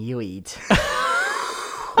watching you eat."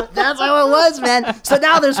 That's how it was, man. So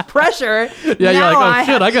now there's pressure. Yeah, you're like, oh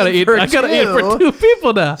shit, I gotta eat for 2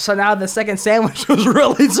 people now. So now the second sandwich was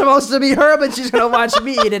really supposed to be her, but she's gonna watch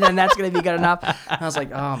me eat it, and that's gonna be good enough. And I was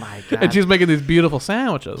like, oh my god. And she's making these beautiful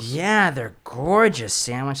sandwiches. Yeah, they're gorgeous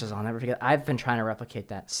sandwiches. I'll never forget. I've been trying to replicate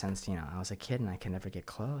that since I was a kid, and I can never get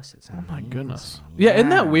close. It's amazing. Oh my goodness. Yeah, isn't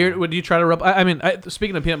that weird? Would you try to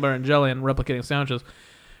speaking of peanut butter and jelly and replicating sandwiches,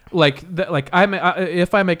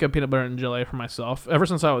 if I make a peanut butter and jelly for myself, ever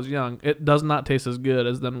since I was young, it does not taste as good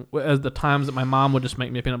as the times that my mom would just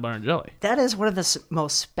make me a peanut butter and jelly. That is one of the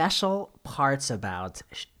most special parts about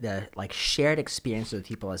the shared experience with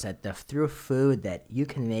people, is that through food that you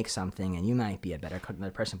can make something and you might be a better cook than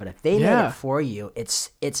the person, but if they made it for you,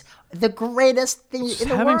 it's the greatest thing in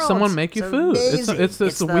the world. Having someone make you food, it's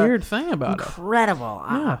the weird thing about it. Incredible.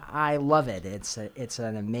 Yeah. I love it. It's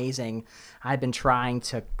an amazing. I've been trying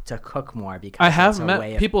to cook more because I have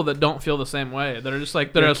met people that don't feel the same way. That are just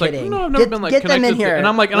like no, I've never been get connected. Them in here. And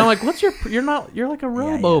I'm like, what's you're like a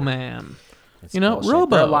Robo Man. It's bullshit.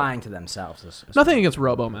 Robo. They're lying to themselves. It's nothing against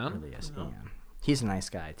Robo Man. Really is. Yeah. He's a nice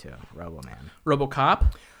guy too. Robo Man. Robo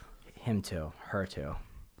Cop. Him too. Her too.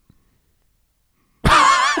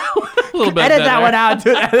 A little bit. Edit that one out,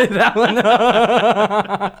 dude. Edit that one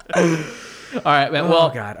out. All right, man. Well, oh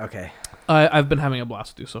God. Okay. I've been having a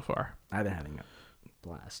blast with you so far. I've been having a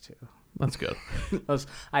blast too. That's good.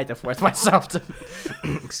 I had to force myself to.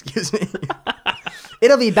 Excuse me.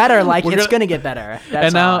 It'll be better. It's gonna get better.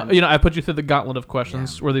 That's and now I put you through the gauntlet of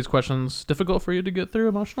questions. Yeah. Were these questions difficult for you to get through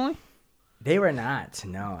emotionally? They were not.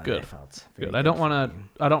 No. Good. They felt good. I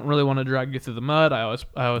don't really want to drag you through the mud. I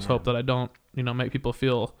always hope that I don't make people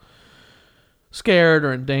feel scared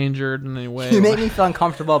or endangered in any way. You make me feel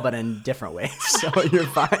uncomfortable, but in different ways. So you're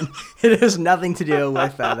fine. It has nothing to do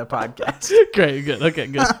with the podcast. Great, good. Okay,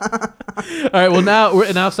 good. All right. Well, now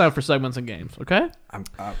it's time for segments and games. Okay. I'm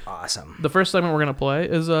awesome. The first segment we're gonna play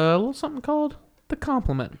is a little something called the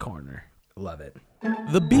Compliment Corner. Love it.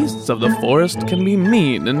 The beasts of the forest can be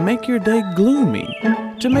mean and make your day gloomy.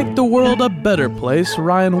 To make the world a better place,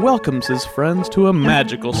 Ryan welcomes his friends to a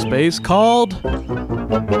magical space called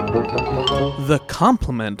the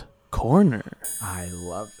Compliment Corner. I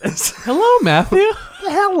love this. Hello, Matthew.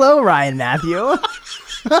 Hello, Ryan Matthew.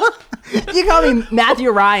 You call me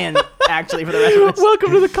Matthew Ryan, actually, for the rest of this.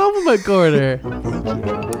 Welcome to the Compliment Corner. Thank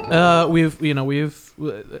you.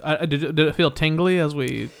 Did it feel tingly as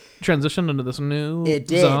we transitioned into this new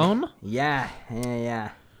zone? Yeah.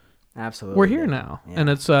 Absolutely. We're here now, and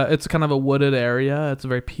it's kind of a wooded area. It's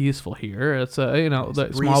very peaceful here. It's the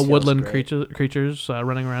small woodland creatures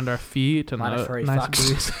running around our feet, and a lot of furry nice fucks.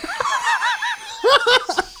 breeze.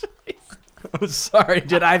 I'm sorry,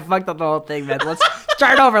 dude. I fucked up the whole thing, man. Let's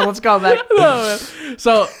start over. Let's go back.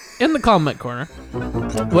 So, in the comment corner,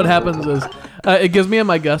 what happens is it gives me and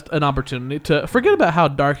my guest an opportunity to forget about how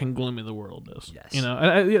dark and gloomy the world is. Yes.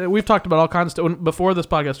 And we've talked about all kinds of stuff. Before this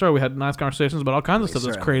podcast started, we had nice conversations about all kinds of stuff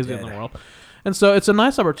that's crazy in the world. And so it's a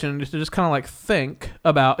nice opportunity to just kind of like think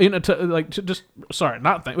about, to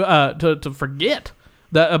forget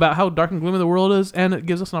that about how dark and gloomy the world is, and it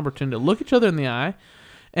gives us an opportunity to look each other in the eye.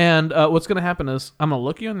 And what's going to happen is I'm going to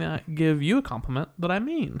look you in the eye, give you a compliment that I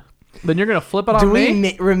mean. Then you're going to flip it on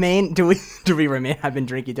me. Do we remain? I've been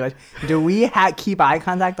drinking too much. Do we keep eye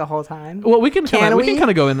contact the whole time? Well, we can kind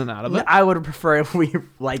of go in and out of it. I would prefer if we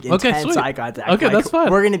intense eye contact. Okay, that's fine.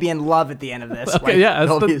 We're going to be in love at the end of this.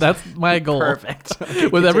 Okay, that's my goal. Perfect. Okay, with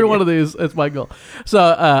continue. every one of these, it's my goal. So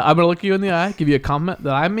I'm going to look you in the eye, give you a compliment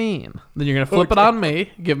that I mean. Then you're going to flip it on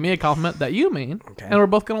me, give me a compliment that you mean. Okay. And we're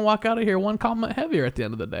both going to walk out of here one compliment heavier at the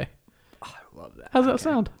end of the day. Oh, I love that. How's that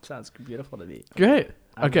sound? Sounds beautiful to me. Great.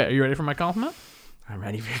 Okay, are you ready for my compliment? I'm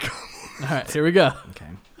ready for your compliment. All right, here we go. Okay.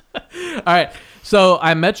 All right, so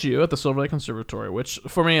I met you at the Silverlake Conservatory, which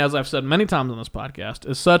for me, as I've said many times on this podcast,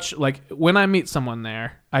 is such, like, when I meet someone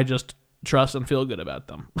there, I just trust and feel good about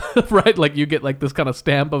them, right? Like, you get, like, this kind of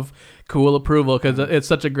stamp of cool approval because it's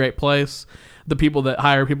such a great place. The people that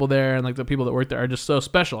hire people there and, like, the people that work there are just so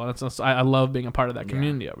special, and I love being a part of that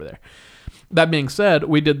community over there. That being said,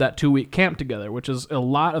 we did that 2-week camp together, which is a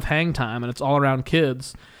lot of hang time, and it's all around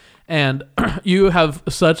kids. And you have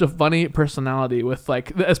such a funny personality with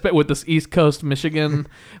this East Coast Michigan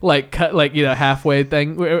halfway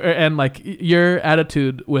thing, and like your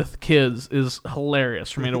attitude with kids is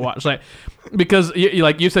hilarious for me to watch. Like, because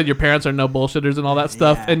you said your parents are no bullshitters and all that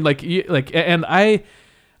stuff, and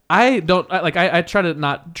I try to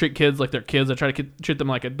not treat kids like they're kids. I try to treat them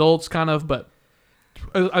like adults, kind of, but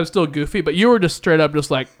I was still goofy. But you were just straight up, just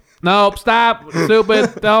like, nope, stop,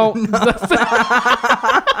 stupid, don't.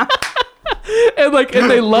 and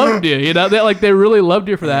they loved you, they really loved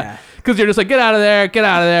you for that. Because you're just like, get out of there,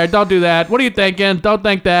 don't do that. What are you thinking? Don't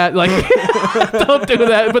think that. Like, don't do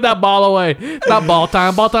that. Put that ball away. It's not ball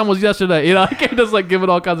time. Ball time was yesterday. I can't just like give it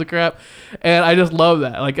all kinds of crap. And I just love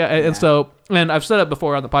that. Like, and I've said it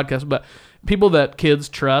before on the podcast, but people that kids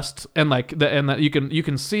trust and that you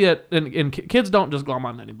can see it, and kids don't just glom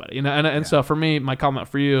on anybody, and so for me, my comment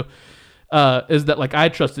for you is that like I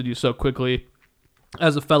trusted you so quickly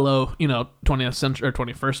as a fellow 20th century or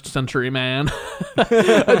 21st century man,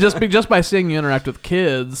 just by seeing you interact with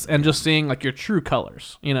kids and just seeing like your true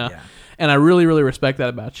colors, and I really, really respect that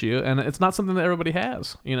about you, and it's not something that everybody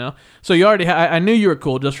has, So you already, I knew you were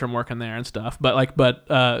cool just from working there and stuff, but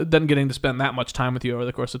then getting to spend that much time with you over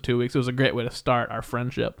the course of 2 weeks, it was a great way to start our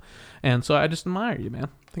friendship, and so I just admire you, man.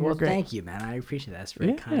 Well, thank you, man. I appreciate that. That's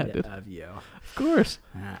very kind of you. Of course.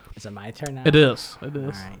 Is it my turn now? It is. All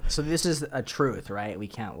right. So this is a truth, right? We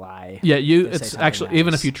can't lie. Yeah, it's actually nice.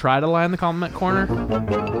 Even if you try to lie in the compliment corner,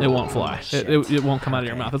 it won't fly. It won't come out of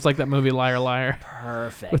your mouth. It's like that movie Liar Liar.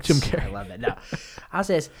 Perfect. With Jim Carrey. I love it. No, I'll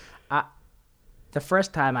say this. The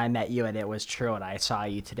first time I met you, and it was true, and I saw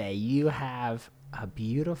you today, you have a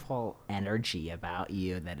beautiful energy about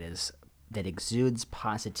you that exudes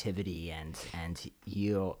positivity, and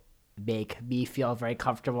you make me feel very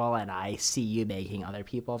comfortable, and I see you making other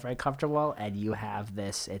people very comfortable, and you have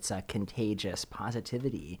it's a contagious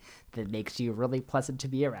positivity that makes you really pleasant to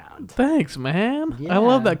be around. Thanks, man. Yeah. I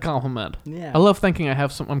love that compliment. Yeah. I love thinking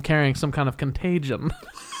I'm carrying some kind of contagion.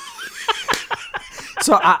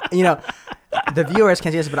 So, the viewers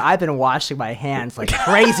can't see this, but I've been washing my hands like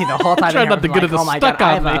crazy the whole time. Try not to get it stuck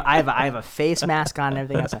on me. I have a face mask on and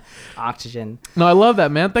everything else. Oxygen. No, I love that,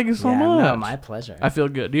 man. Thank you so much. No, my pleasure. I feel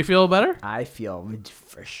good. Do you feel better? I feel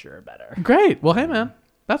for sure better. Great. Well, hey, man.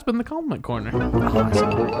 That's been the compliment corner. All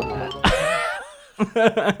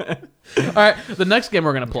right. The next game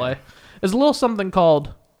we're going to play is a little something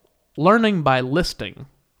called Learning by Listing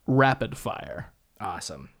Rapid Fire.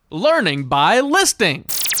 Awesome. Learning by listing.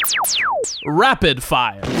 Rapid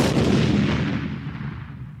fire.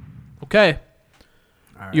 Okay.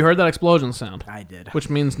 Right. You heard that explosion sound. I did. Which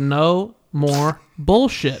means no more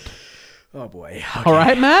bullshit. Oh, boy. Okay. All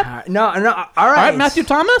right, Matt? No. All right. All right, Matthew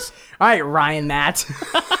Thomas? All right, Ryan Matt.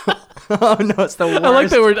 Oh no, it's the worst. I like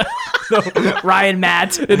that word. Ryan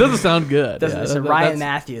Matt. It doesn't sound good. Ryan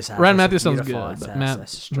Matthews. Ryan Matthews sounds good, but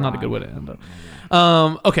Matt's not a good way to end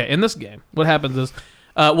up. Okay, in this game, what happens is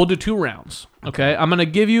we'll do 2 rounds. Okay, I'm gonna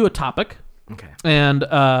give you a topic. Okay. And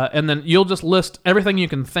then you'll just list everything you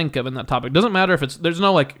can think of in that topic. Doesn't matter if there's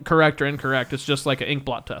no like correct or incorrect. It's just like an ink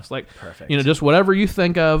blot test. Like, perfect. Just whatever you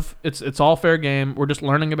think of. It's all fair game. We're just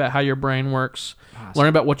learning about how your brain works, learning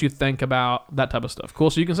about what you think about, that type of stuff. Cool.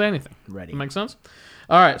 So you can say anything. Ready. That makes sense.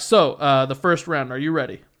 All right. So the first round. Are you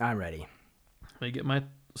ready? I'm ready. Let me get my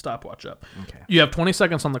stopwatch up. Okay. You have 20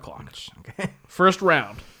 seconds on the clock. Okay. First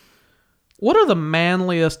round. What are the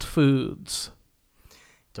manliest foods?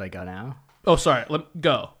 Do I go now? Oh, sorry.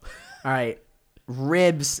 Go. All right.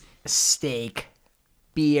 Ribs, steak,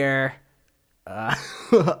 beer,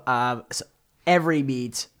 so every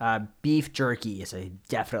meat. Beef jerky is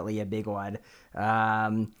definitely a big one.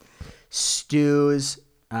 Stews,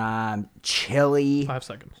 chili. 5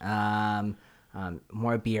 seconds.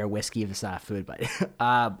 More beer, whiskey if it's not food, but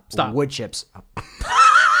Stop. Wood chips.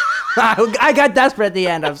 I got desperate at the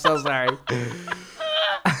end. I'm so sorry.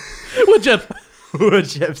 Wood chips. Wood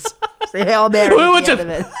chips. Say Hail Mary. Wood chips.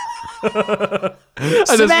 I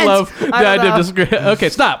I just love the idea of disagree. Okay,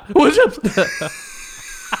 stop. Wood chips.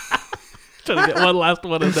 Trying to get one last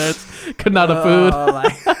one in there. Could not a food.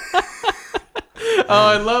 Oh,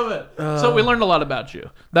 I love it. So we learned a lot about you.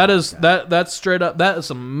 That's straight up. That is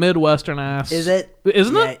some Midwestern ass. Is it?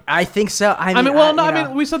 Isn't it? I think so. I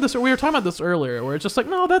mean, we said this. We were talking about this earlier, where it's just like,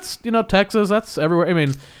 no, that's Texas. That's everywhere. I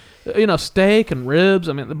mean, steak and ribs.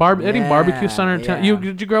 I mean, any barbecue center. Yeah.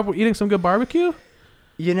 Did you grow up eating some good barbecue?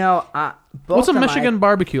 What's a Michigan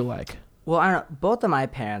barbecue like? Well, I don't know. Both of my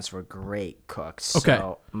parents were great cooks. Okay.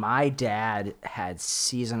 So my dad had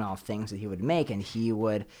seasonal things that he would make, and he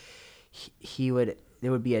would.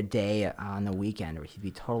 There would be a day on the weekend where he'd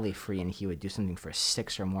be totally free, and he would do something for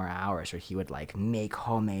 6 or more hours, or he would like make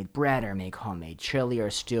homemade bread or make homemade chili or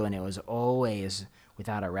stew, and it was always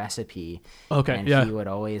without a recipe. Okay, and yeah. he would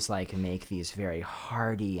always like make these very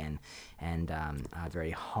hearty and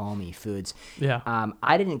very homey foods. Yeah.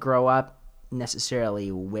 I didn't grow up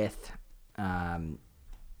necessarily with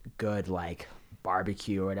good like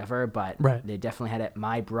barbecue or whatever, but right. They definitely had it.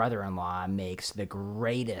 My brother-in-law makes the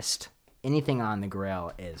greatest. Anything on the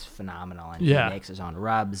grill is phenomenal, and he makes his own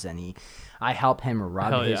rubs, and I help him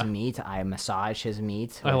rub his meat. I massage his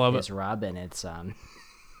meat with his rub, and it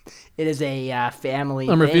is a family.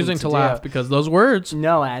 I'm refusing to laugh because those words.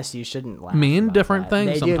 No, as you shouldn't laugh. Mean different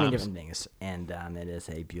things. They sometimes. do mean different things, and it is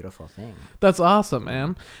a beautiful thing. That's awesome,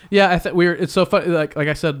 man. Yeah, I think it's so funny. Like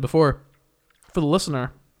I said before, for the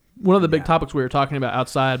listener, one of the big topics we were talking about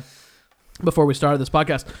outside before we started this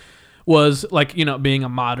podcast was like, being a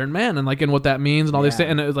modern man and like, and what that means and all these things.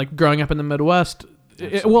 And it was like growing up in the Midwest.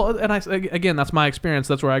 Again, that's my experience.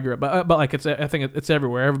 That's where I grew up. But like, I think it's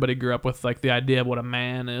everywhere. Everybody grew up with like the idea of what a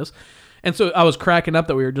man is. And so I was cracking up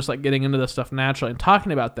that we were just like getting into this stuff naturally and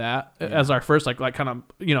talking about that as our first like kind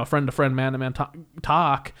of, friend to friend, man to man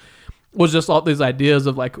talk. Was just all these ideas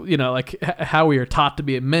of like, like how we are taught to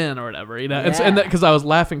be men or whatever, and because I was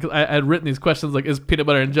laughing because I had written these questions like, is peanut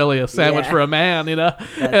butter and jelly a sandwich for a man,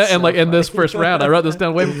 and like in this first round, I wrote this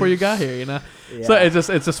down way before you got here, So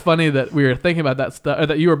it's just funny that we were thinking about that stuff, or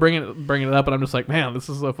that you were bringing it up, and I'm just like, man, this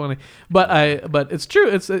is so funny. But it's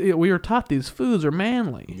true. We were taught these foods are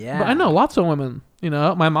manly. Yeah. But I know lots of women,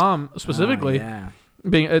 my mom specifically.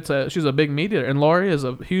 She's a big meat eater, and Lori is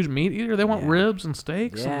a huge meat eater. They want ribs and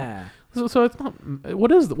steaks. Yeah. So it's not. Why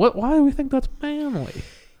do we think that's manly?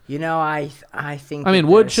 I think. I mean,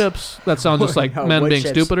 wood chips. That sounds just like men being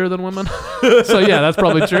stupider than women. So yeah, that's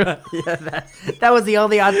probably true. That was the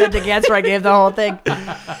only authentic answer I gave the whole thing.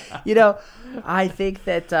 I think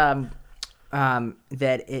that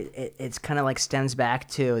that it's kind of like stems back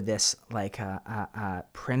to this like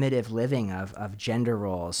primitive living of gender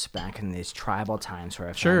roles back in these tribal times, where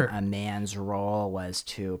a man's role was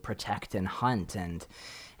to protect and hunt, and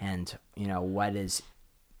what is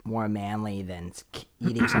more manly than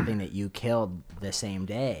eating something that you killed the same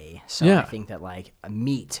day. So I think that like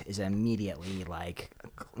meat is immediately like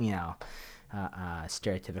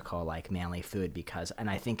stereotypical like manly food, and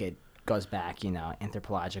I think it goes back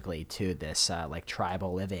anthropologically to this like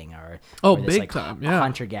tribal living or this, big like, time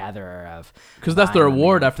hunter gatherer of, because that's the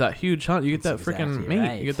reward after that huge hunt. You get that freaking meat.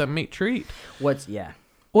 Right. You get that meat treat.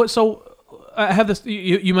 So I have this.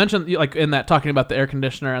 You mentioned like in that talking about the air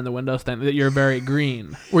conditioner and the windows thing that you're very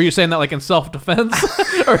green. Were you saying that like in self defense,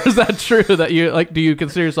 or is that true that you like? Do you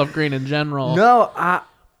consider yourself green in general? No,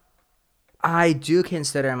 I do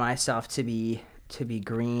consider myself to be to be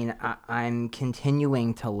green, I'm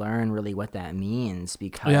continuing to learn really what that means,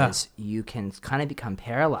 because you can kind of become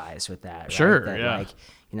paralyzed with that. Right? Sure, that, yeah. Like,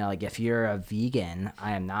 like if you're a vegan,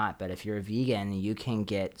 I am not, but if you're a vegan, you can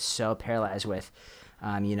get so paralyzed with,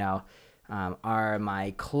 are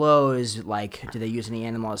my clothes, like, do they use any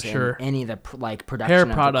animals in any of the production hair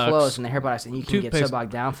of products, the clothes and the hair products, and you can get so toothpaste,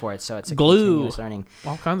 bogged down for it. So it's a glue, continuous learning.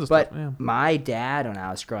 All kinds of stuff. But yeah. My dad, when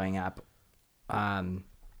I was growing up,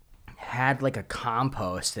 had like a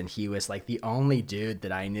compost, and he was like the only dude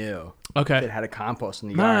that I knew that had a compost in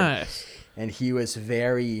the yard. And he was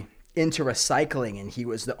very into recycling, and he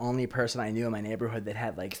was the only person I knew in my neighborhood that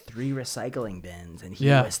had like 3 recycling bins, and he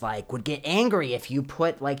was like, would get angry if you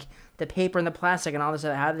put like the paper and the plastic and all this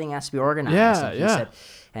other, everything has to be organized. And he said,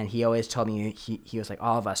 and he always told me, he was like,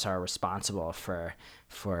 all of us are responsible for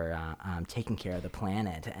taking care of the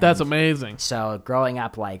planet. And that's amazing. So growing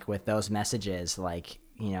up like with those messages, like,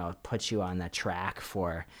 puts you on the track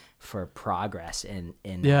for progress in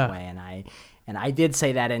that way. And I did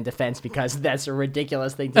say that in defense, because that's a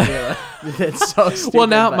ridiculous thing to do. It's so stupid. Well,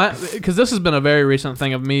 now, because this has been a very recent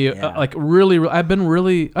thing of me, beating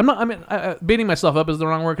myself up is the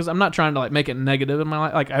wrong word, because I'm not trying to like make it negative in my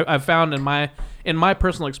life. Like I've found in my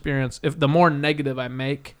personal experience, if the more negative I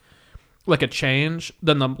make like a change,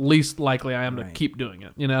 then the least likely I am to keep doing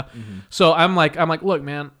it, Mm-hmm. So I'm like, look,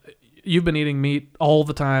 man, you've been eating meat all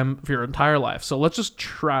the time for your entire life, so let's just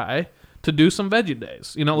try to do some veggie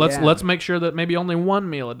days. Let's make sure that maybe only one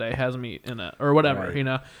meal a day has meat in it or whatever.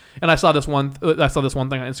 And I saw this one thing on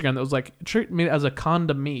Instagram that was like, treat meat as a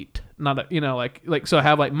condiment, not a, so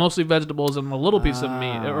have like mostly vegetables and a little piece of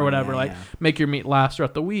meat or whatever. Make your meat last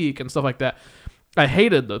throughout the week and stuff like that. I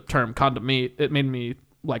hated the term condiment. It made me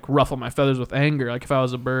like ruffle my feathers with anger. Like if I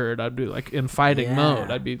was a bird, I'd be like in fighting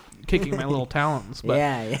mode. I'd be kicking my little talons. But,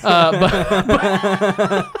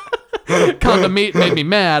 condiment made me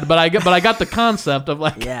mad, but I got the concept of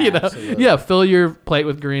like, fill your plate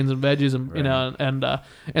with greens and veggies, and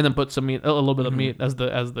and then put some meat, a little bit of meat as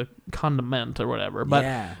the condiment or whatever.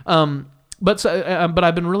 But but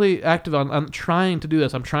I've been really active on trying to do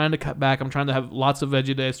this. I'm trying to cut back. I'm trying to have lots of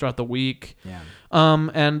veggie days throughout the week.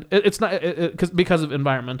 And it's not because of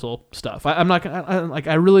environmental stuff. I'm not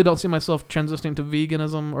I really don't see myself transitioning to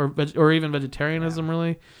veganism or even vegetarianism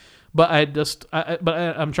really. But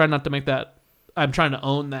I'm trying not to make that. I'm trying to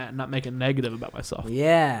own that and not make it negative about myself.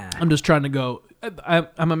 I'm just trying to go.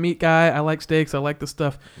 I'm a meat guy. I like steaks. I like this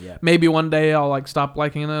stuff. Maybe one day I'll like stop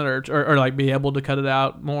liking it or like be able to cut it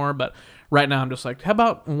out more. But right now I'm just like, how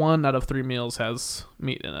about 1 out of 3 meals has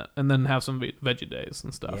meat in it, and then have some veggie days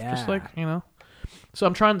and stuff. Just like So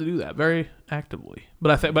I'm trying to do that very actively.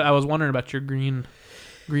 But I was wondering about your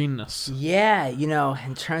greenness.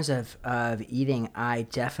 In terms of eating, I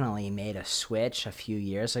definitely made a switch a few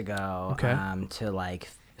years ago to like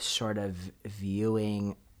sort of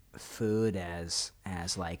viewing food as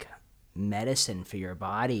like medicine for your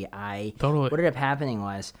body. What ended up happening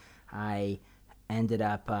was I ended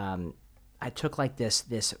up I took like this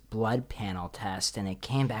blood panel test, and it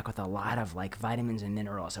came back with a lot of like vitamins and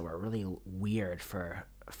minerals that were really weird for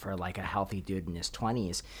like a healthy dude in his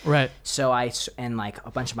 20s. Right. So and like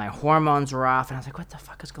a bunch of my hormones were off, and I was like, what the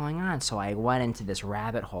fuck is going on? So I went into this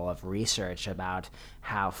rabbit hole of research about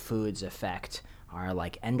how foods affect our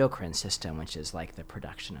like endocrine system, which is like the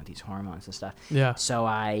production of these hormones and stuff. So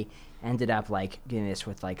I ended up like doing this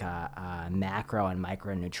with like a macro and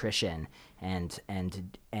micronutrition, and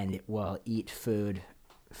it will eat food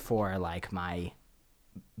for like my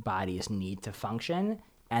body's need to function.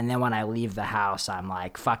 And then when I leave the house, I'm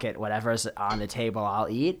like, fuck it, whatever's on the table, I'll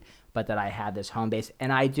eat. But that I have this home base,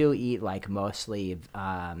 and I do eat like mostly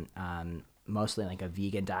like a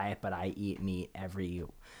vegan diet, but I eat meat every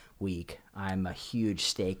week. I'm a huge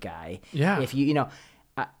steak guy. If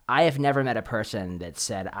I have never met a person that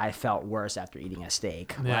said I felt worse after eating a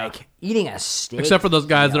steak. Like eating a steak, except for those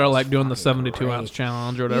guys that are like doing the 72-ounce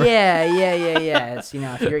challenge or whatever. It's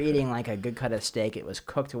if you're eating like a good cut of steak, it was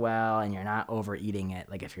cooked well, and you're not overeating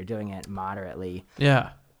it. Like if you're doing it moderately,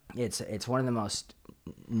 it's one of the most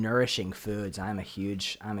nourishing foods. I'm a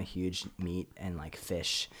huge meat and like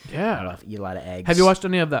fish. I eat a lot of eggs. Have you watched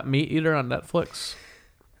any of that Meat Eater on Netflix?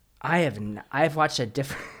 I've watched a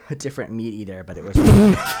different Meat Eater, but it was.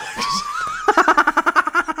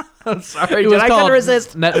 I'm sorry, I couldn't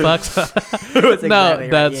resist. Netfucks.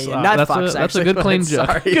 That's a good clean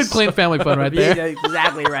joke. Good clean family fun right there.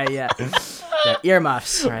 Exactly right.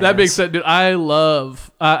 Earmuffs. Right, that being said, dude, I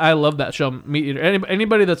love that show, Meat Eater.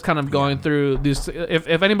 Anybody that's kind of going through these,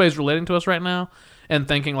 if anybody's relating to us right now, and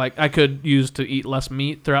thinking like I could use to eat less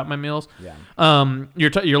meat throughout my meals. Yeah.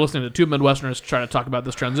 You're listening to two Midwesterners trying to talk about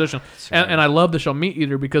this transition, and I love the show Meat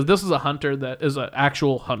Eater because this is a hunter that is an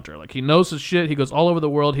actual hunter. Like he knows his shit. He goes all over the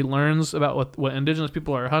world. He learns about what indigenous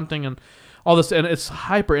people are hunting and all this, and it's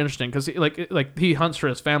hyper interesting because he hunts for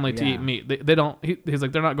his family to eat meat. They don't. He's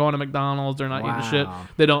like they're not going to McDonald's. They're not eating shit.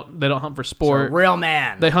 They don't hunt for sport. So real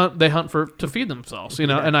man. They hunt to feed themselves.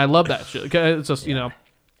 And I love that shit. It's just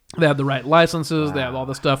they have the right licenses. They have all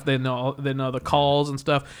the stuff. They know the calls and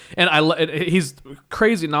stuff. And he's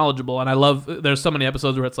crazy knowledgeable. And I love. There's so many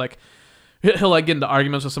episodes where it's like. He'll like get into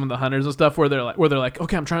arguments with some of the hunters and stuff where they're like,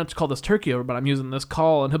 okay, I'm trying to call this turkey over, but I'm using this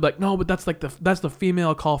call, and he'll be like, no, but that's the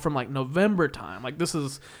female call from like November time, like this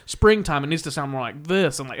is springtime. It needs to sound more like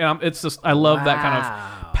this, and like it's just I love that kind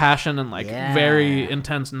of passion and like very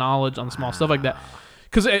intense knowledge on small stuff like that.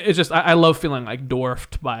 Because it's just I love feeling like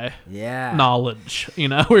dwarfed by knowledge.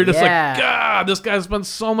 We're just like, God, this guy spent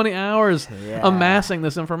so many hours amassing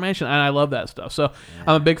this information, and I love that stuff. So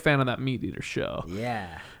I'm a big fan of that Meat Eater show.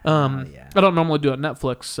 I don't normally do a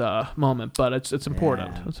Netflix moment, but it's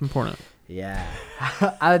important. It's important. Yeah.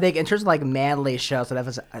 I would think in terms of like manly shows, that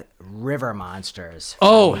was River Monsters.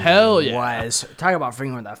 Oh, hell yeah. Was talking about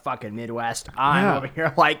freaking from the fucking Midwest. I'm over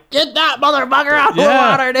here like, get that motherfucker out of the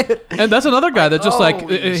water, dude. And that's another guy that just like,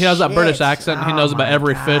 he has that British accent. And he knows about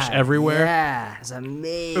every fish everywhere. Yeah, it's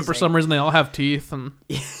amazing. And for some reason, they all have teeth and...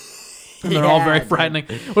 And they're all very frightening.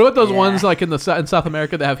 What about those ones like in South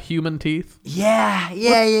America that have human teeth? Yeah.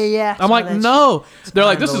 I'm like, no. They're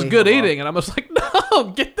like, this is good eating. And I'm just like,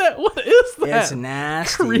 no, get that. What is that? It's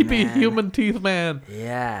nasty, creepy man. Human teeth, man.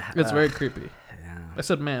 Yeah. It's very creepy. I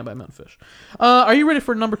said man, but I meant fish. Are you ready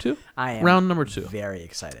for number 2? I am. Round number 2. Very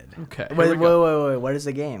excited. Okay. Wait. What is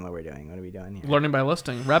the game? What are we doing? What are we doing here? Learning by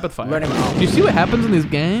listening. Rapid fire. Learning. Do you see what happens in these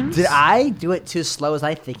games? Did I do it too slow? Was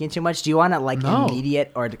I thinking too much? Do you want it like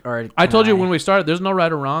immediate or? I told you when we started. There's no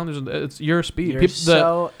right or wrong. It's your speed.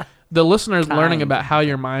 The listener's learning about how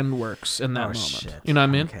your mind works in that moment. Shit. You know what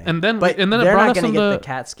I mean? Okay. And then it they're not going to get the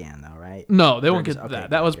CAT scan though, right? No, they won't get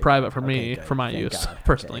that. That was private for me, for my use,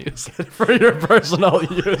 personal use. For your personal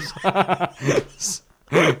use.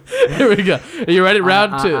 Here we go. Are you ready?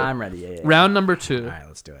 Round 2. I'm ready. Yeah. Round number 2. All right,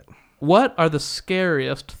 let's do it. What are the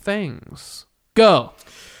scariest things? Go.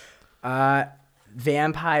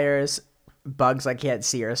 Vampires, bugs I can't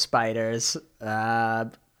see, or spiders,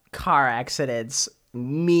 car accidents,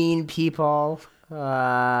 mean people,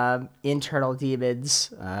 internal demons,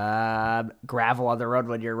 gravel on the road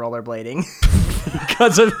when you're rollerblading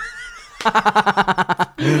because of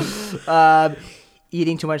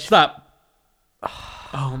eating too much. Stop.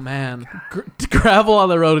 Oh man, gravel on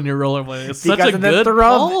the road and you're rollerblading. It's such a good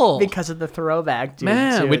pull. Because of the throwback, dude.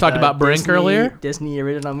 Man, we talked about Brink earlier. Disney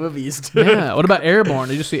original movies, dude. Yeah. What about Airborne?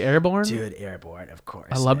 Did you see Airborne? Dude, Airborne, of course.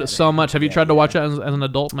 I loved it so much. Have you tried to watch it as an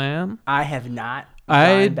adult man? I have not.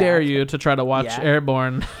 I dare you to try to watch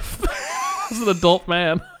Airborne as an adult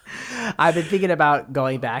man. I've been thinking about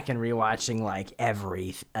going back and rewatching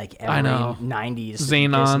every I know. 90s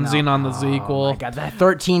Xenon the sequel. Oh my God, that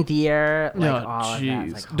 13th year.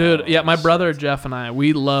 Jeez. Dude, my brother Jeff and I,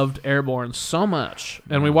 we loved Airborne so much.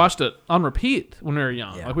 And we watched it on repeat when we were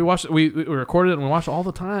young. Yeah. Like we watched it, we recorded it and we watched it all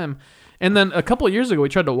the time. And then a couple of years ago we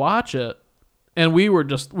tried to watch it and we were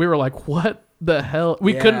like, what the hell?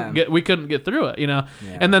 We couldn't get through it, Yeah.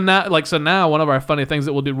 And then now one of our funny things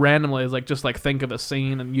that we'll do randomly is just think of a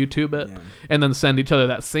scene and YouTube it and then send each other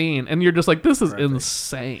that scene. And you're just like, this is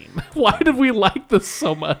insane. Why did we like this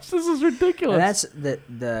so much? This is ridiculous. And that's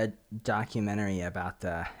the documentary about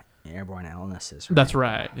the airborne illnesses. Right? That's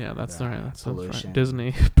right. Yeah, that's right. That's pollution. Right.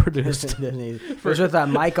 Disney produced. Disney. It was with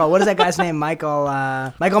Michael. What is that guy's name? Michael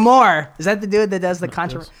Moore. Is that the dude that does the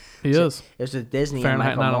controversy? He is. It was with Disney.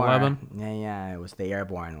 Fahrenheit and Michael 9/11. Moore. Yeah. It was the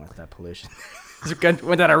airborne with the pollution.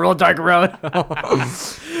 Went down a real dark road.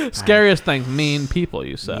 Scariest thing, mean people.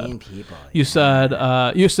 You said. Mean people. You said.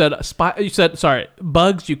 You said. Sorry,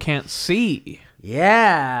 bugs you can't see.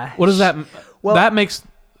 Yeah. What does that? Well, that makes.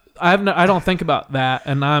 I don't think about that,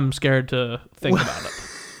 and I'm scared to think about it.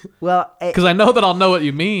 Well, because I know that I'll know what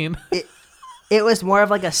you mean. It was more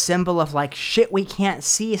of a symbol of shit we can't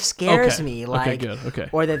see scares me. Okay, good. Okay.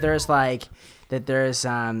 Or that there's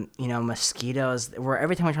mosquitoes where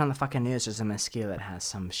every time we turn on the fucking news there's a mosquito that has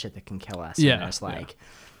some shit that can kill us. Yeah. And there's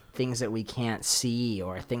things that we can't see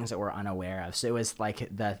or things that we're unaware of. So it was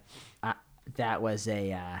that was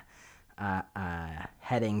a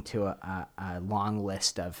heading to a long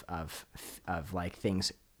list of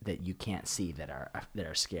things that you can't see that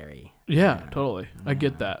are scary. Yeah, totally. I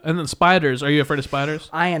get that. And then spiders. Are you afraid of spiders?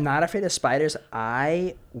 I am not afraid of spiders.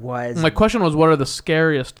 My question was, what are the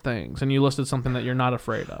scariest things? And you listed something that you're not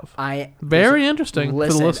afraid of. Very interesting for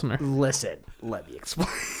the listener. Listen, let me explain.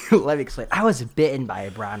 Let me explain. I was bitten by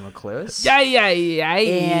a brown recluse. Yeah.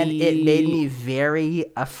 And it made me very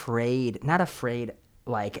afraid. Not afraid.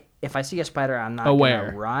 Like, if I see a spider, I'm not going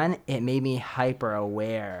to run. It made me hyper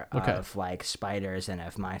aware of, like, spiders and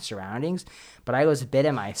of my surroundings. But I was bit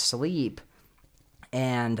in my sleep,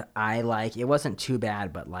 and it wasn't too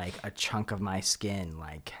bad, but, like, a chunk of my skin,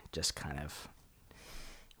 like, just kind of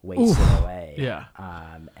wasted away. Yeah.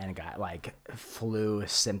 And got, like, flu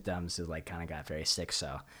symptoms. It, like, kind of got very sick.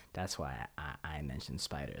 So that's why I mentioned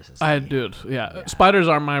spiders. Yeah. Spiders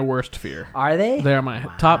are my worst fear. Are they? They are my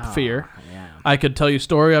top fear. Yeah. I could tell you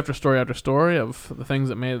story after story after story of the things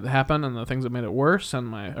that made it happen and the things that made it worse.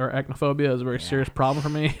 And arachnophobia is a very serious problem for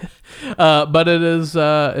me. But it is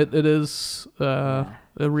a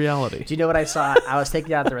reality. Do you know what I saw? I was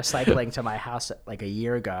taking out the recycling to my house like a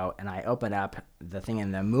year ago, and I open up the thing,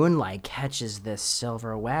 and the moonlight catches this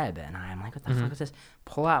silver web, and I'm like, what the fuck is this?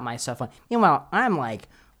 Pull out my cell phone. Meanwhile, I'm like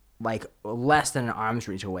less than an arm's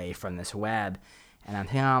reach away from this web, and I'm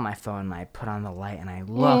taking out my phone, and I put on the light, and I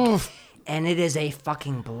look, and it is a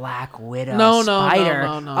fucking black widow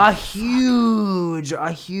spider. No. A huge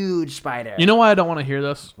spider. You know why I don't want to hear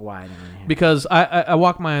this? Why don't I hear? Because I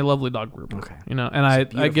walk my lovely dog group. Okay. And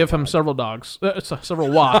I give him several walks.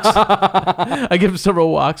 I give him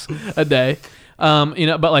several walks a day. We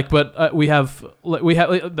have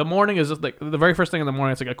the morning is just like the very first thing in the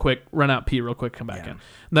morning. It's like a quick run out, pee real quick, come back in.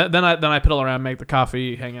 Then I pedal around, make the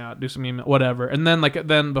coffee, hang out, do some email, whatever. And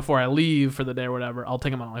then before I leave for the day or whatever, I'll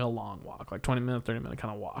take him on like a long walk, like 20 minute, 30 minute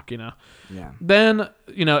kind of walk, Yeah. Then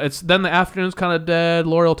the afternoon's kind of dead.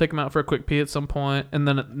 Lori will take him out for a quick pee at some point, and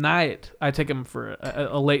then at night I take him for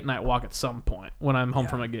a late night walk at some point when I'm home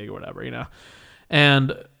from a gig or whatever,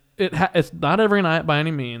 And it's not every night by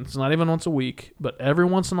any means. It's not even once a week, but every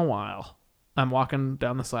once in a while, I'm walking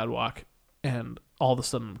down the and all of a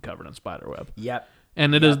sudden I'm covered in spiderweb. Yep.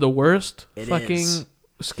 And it is the worst fucking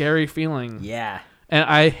scary feeling. Yeah. And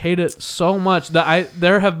I hate it so much that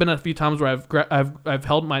there have been a few times where I've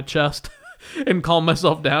held my chest and calmed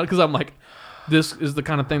myself down because I'm like, this is the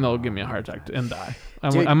kind of thing that will give me a heart attack and die.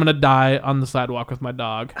 I'm gonna die on the sidewalk with my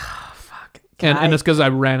dog. Oh, fuck. And it's because I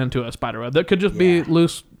ran into a spider web. That could just be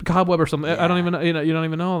loose cobweb or something. I don't even know. You don't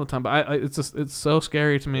even know all the time. But it's so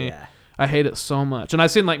scary to me. Yeah. I hate it so much. And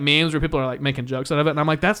I've seen like memes where people are like making jokes out of it, and I'm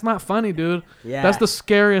like, that's not funny, dude. Yeah. That's the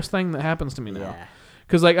scariest thing that happens to me now. Yeah.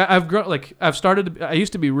 Because like I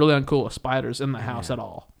used to be really uncool with spiders in the house at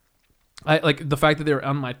all. I like the fact that they were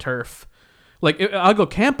on my turf. Like I'll go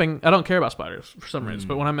camping. I don't care about spiders for some reason,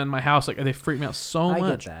 but when I'm in my house, like they freak me out so much. I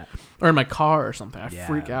get that. Or in my car or something, I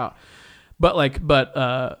freak out.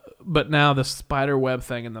 But now this spider web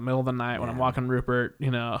thing in the middle of the night when I'm walking Rupert,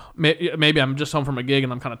 maybe I'm just home from a gig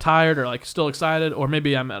and I'm kind of tired or like still excited, or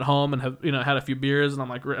maybe I'm at home and have had a few beers and I'm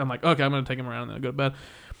like okay, I'm gonna take him around and then go to bed.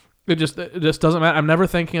 It just doesn't matter. I'm never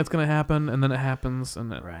thinking it's gonna happen, and then it happens,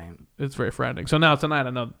 and it's very frightening. So now tonight,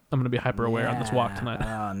 I know I'm gonna be hyper aware on this walk tonight.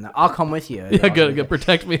 No, I'll come with you. Yeah, good.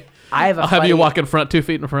 Protect me. I'll have you walk in front, 2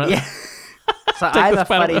 feet in front. Yeah. So I have a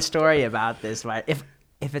funny story about this. Right? If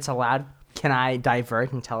it's allowed, can I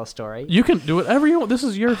divert and tell a story? You can do whatever you want. This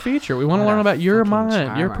is your feature. We want to learn about your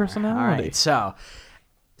mind, your personality. All right. So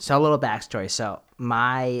a little backstory. So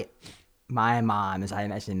my mom, as I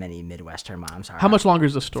imagine many Midwestern moms are. How much longer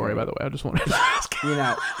is the story, by the way? I just wanted to ask.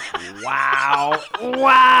 Wow.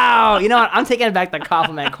 You know what? I'm taking back the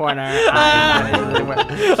compliment corner.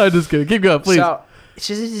 I'm just kidding. Keep going, please. So this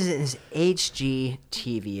is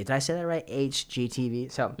HGTV. Did I say that right? HGTV.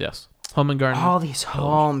 So yes, Home and Garden. All these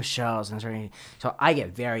home shows and so I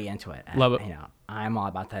get very into it. Love it. I'm all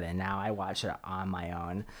about that, and now I watch it on my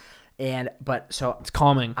own. So it's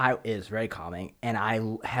calming. It is very calming, and I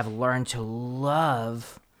have learned to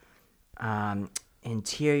love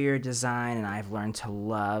interior design, and I've learned to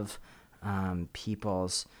love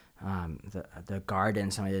people's the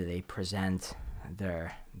gardens, the way that they present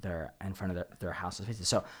their in front of their houses.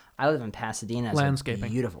 So I live in Pasadena.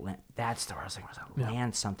 Landscaping. Beautiful. That's the word I was thinking.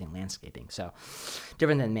 Landscaping. So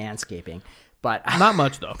different than manscaping. But not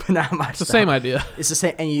much though. Not much. It's the same idea. It's the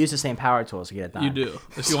same, and you use the same power tools to get it done. You do.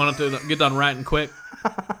 If you want it to get done right and quick.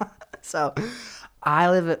 So,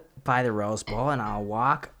 I live by the Rose Bowl, and I'll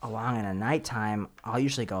walk along in the nighttime. I'll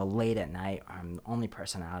usually go late at night. I'm the only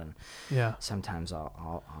person out, and sometimes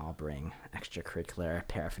I'll bring extracurricular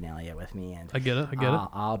paraphernalia with me, and I get it.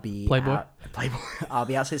 I'll be Playboy. I'll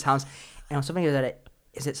be outside his house, and something that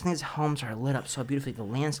is that some of these homes are lit up so beautifully. The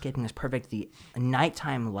landscaping is perfect. The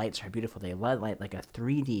nighttime lights are beautiful. They light like a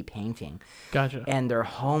 3D painting. Gotcha. And their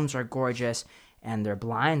homes are gorgeous, and their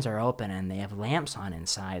blinds are open, and they have lamps on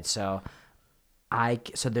inside. So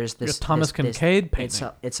there's this Thomas Kincaid painting.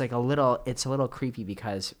 It's a little creepy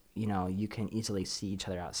because you can easily see each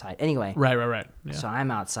other outside. Anyway. Right. Yeah. So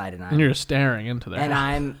I'm outside and you're staring into there. And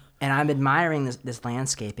I'm admiring this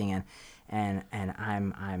landscaping and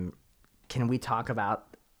I'm. Can we talk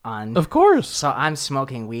about on? Of course. So I'm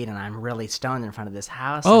smoking weed and I'm really stoned in front of this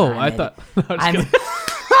house. Oh, I thought.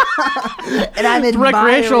 And I'm it's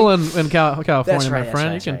recreational in California, that's right, my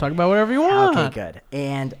friend. That's you can right. talk about whatever you want. Okay, good.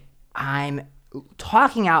 And I'm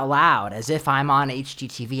talking out loud as if I'm on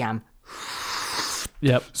HGTV. I'm.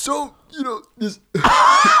 Yep. So this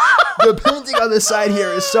the painting on the side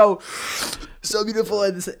here is so beautiful,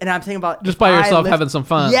 and I'm thinking about just by yourself having some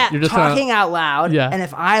fun. Yeah, you're just talking out loud. Yeah. And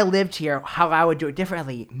if I lived here, how I would do it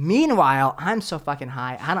differently. Meanwhile, I'm so fucking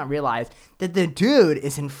high, I don't realize that the dude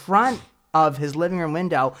is in front of his living room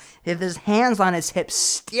window with his hands on his hips,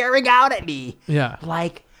 staring out at me. Yeah.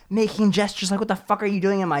 Like making gestures like, what the fuck are you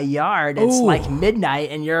doing in my yard? It's like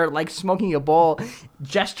midnight and you're like smoking a bowl,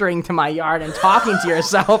 gesturing to my yard and talking to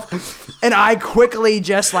yourself. And I quickly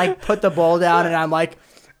just like put the bowl down and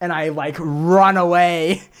I run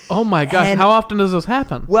away. Oh my gosh. And, how often does this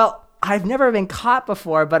happen? Well, I've never been caught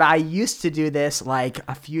before, but I used to do this like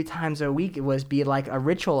a few times a week. It was be like a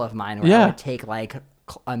ritual of mine where I would take like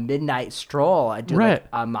a midnight stroll. I'd do like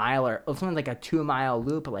a mile or something like a 2-mile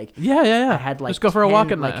loop. Like yeah. I had like just go for a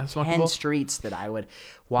walk at night. Like 10 streets that I would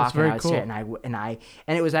walk very out cool. and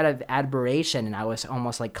it was out of admiration, and I was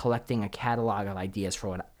almost like collecting a catalog of ideas for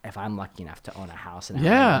what if I'm lucky enough to own a house and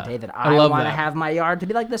have one day that I want to have my yard to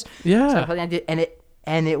be like this. Yeah. So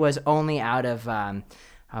it was only out of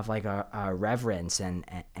like a reverence and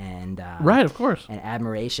right, of course, and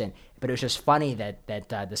admiration. But it was just funny that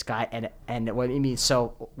this guy and what made me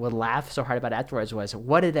would laugh so hard about afterwards was,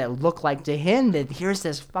 what did it look like to him that here's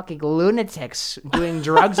this fucking lunatics doing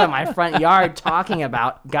drugs on my front yard talking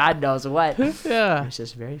about God knows what. Yeah, it's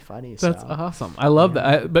just very funny. That's awesome. I love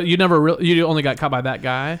that. But you you only got caught by that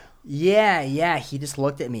guy. Yeah. He just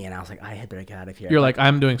looked at me, and I was like, I had better get out of here. You're like,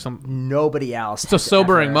 I'm doing something. Nobody else. It's a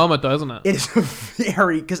sobering moment, though, isn't it? It is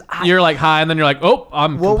very because you're like high, and then you're like, oh,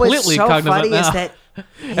 I'm completely cognizant now. What was so funny is that.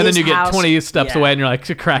 And then you get 20 steps away, and you're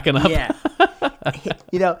like cracking up. Yeah.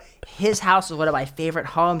 His house was one of my favorite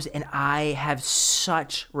homes, and I have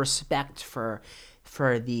such respect for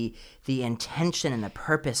the intention and the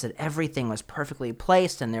purpose, that everything was perfectly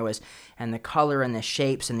placed, and the color and the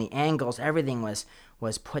shapes and the angles, everything was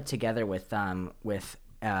put together with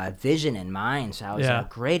vision in mind. So I was a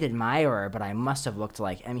great admirer, but I must have looked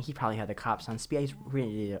like, he probably had the cops on speed. He's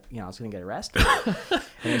really, I was going to get arrested.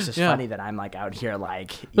 And it's just funny that I'm like out here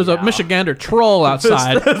like, there's a Michigander troll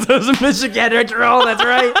outside. There's a Michigander troll, that's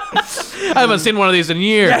right. I haven't seen one of these in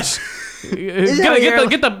years. Yes.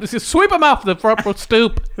 Sweep him off the front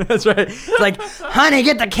stoop. That's right. It's like, honey,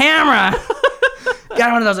 get the camera.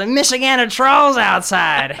 Got one of those Michigander trolls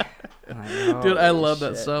outside. Dude, I love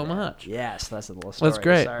that so much. Yes, that's a little story. That's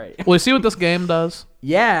great. Sorry. Well, you see what this game does?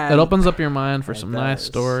 Yeah. It opens up your mind for some nice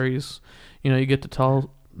stories. You get to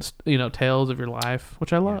tell, tales of your life,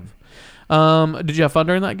 which I love. Yeah. Did you have fun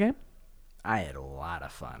during that game? I had a lot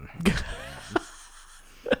of fun.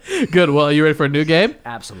 Good. Well, are you ready for a new game?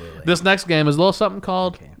 Absolutely. This next game is a little something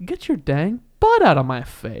called Get Your Dang Butt Out of My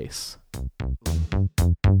Face.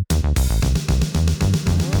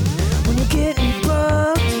 When you're getting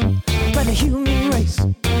bugged by the human race,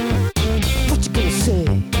 what you gonna say?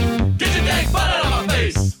 Get your dang butt out of my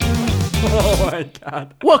face! Oh my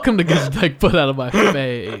God. Welcome to Get Your Dang Butt Out of My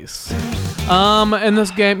Face. In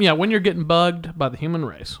this game, when you're getting bugged by the human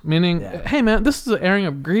race, meaning, hey man, this is an airing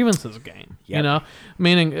of grievances game. Yep.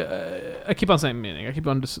 Meaning, I keep on saying meaning. I keep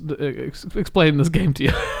on just explaining this game to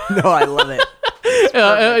you. No, I love it.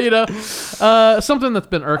 Something that's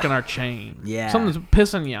been irking our chain. Yeah. Something that's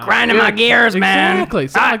pissing you off. Grinding my gears, man. Exactly.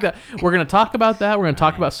 Something like that. We're going to talk about that. We're going to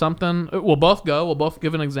talk about something. We'll both go. We'll both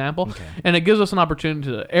give an example. Okay. And it gives us an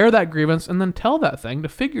opportunity to air that grievance and then tell that thing to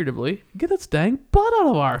figuratively get its dang butt out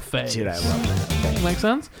of our face. Dude, I love that. Okay. Make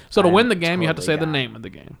sense? So to win the game, you have to say the name of the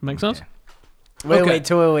game. Make sense? Wait.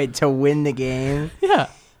 To win the game? Yeah.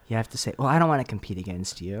 You have to say, well, I don't want to compete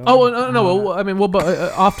against you. Oh, no.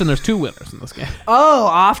 Often there's 2 winners in this game. Oh,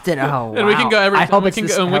 often. Oh, wow. And we can go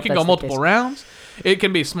we can go multiple rounds. It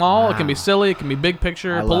can be small, it can be silly, it can be big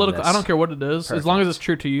picture, I love political. this. I don't care what it is. As long as it's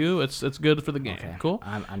true to you, it's good for the game. Okay. Cool.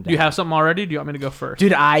 I'm Do you down. have something already? Do you want me to go first?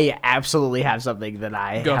 Dude, I absolutely have something that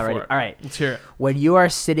I Go have for already. it. All right. Let's hear it. When you are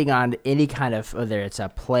sitting on any kind of, whether it's a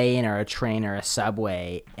plane or a train or a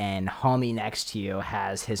subway, and homie next to you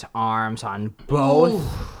has his arms on both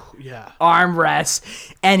Yeah.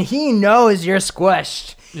 armrests, and he knows you're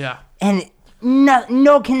squished, Yeah. and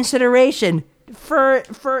no consideration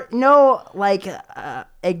for no like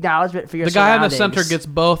acknowledgement for your The guy in the surroundings. center gets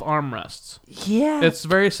both armrests. Yeah. It's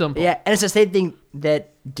very simple. Yeah, and it's the same thing that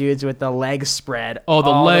dudes with the legs spread. Oh, the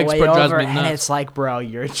all leg way spread drives over, me and nuts. it's like, bro,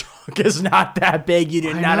 your junk is not that big. You do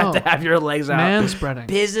I not know. have to have your legs out. Man spreading.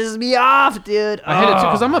 Pisses me off, dude. I hate it too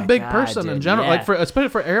because I'm a my big God, person in dude, general. yeah. Like especially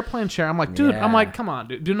for airplane chair, I'm like, dude, I'm Yeah. like, come on,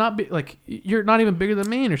 dude, do not be like, you're not even bigger than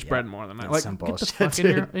me, and you're spreading more than me. That's Like, some get the bullshit, fuck in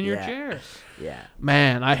your dude. Yeah. chair. Yeah.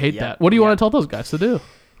 Man, I hate Yep, that. What do you want yep. to tell those guys to do?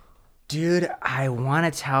 Dude, I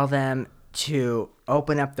want to tell them to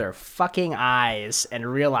open up their fucking eyes and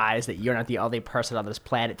realize that you're not the only person on this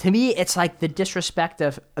planet. To me, it's like the disrespect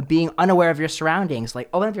of being unaware of your surroundings. Like,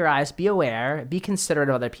 open up your eyes, be aware, be considerate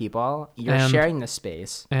of other people. You're And- sharing this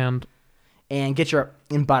space. And And get your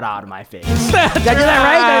butt out of my face. Did I do that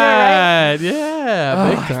right? Did I do that right? Yeah,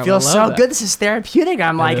 big time. I feel love so that. good. This is therapeutic.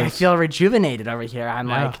 I'm like, I is. feel rejuvenated over here. I'm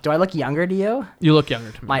Yeah. like, do I look younger to you? You look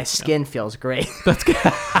younger to me. My skin feels great. That's good.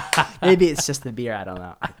 Maybe it's just the beer. I don't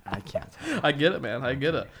know. I can't. I get it, man. I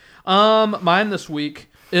get it. Mine this week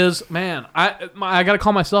is, man, I got to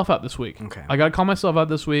call myself out this week. Okay. I got to call myself out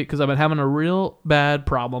this week because I've been having a real bad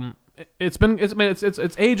problem. It's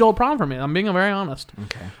age old problem for me. I'm being very honest.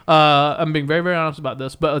 Okay. I'm being very, very honest about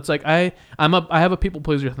this, but it's like I have a people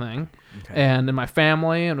pleaser thing, and in my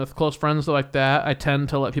family and with close friends like that, I tend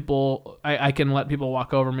to let people. I can let people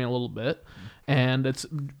walk over me a little bit, and it's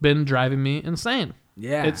been driving me insane.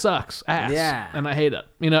 Yeah. It sucks ass. Yeah. And I hate it.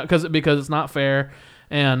 Because it's not fair.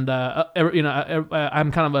 And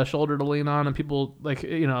I'm kind of a shoulder to lean on, and people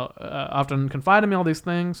often confide in me all these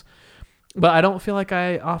things. But I don't feel like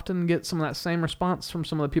I often get some of that same response from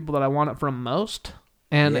some of the people that I want it from most.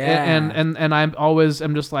 And I always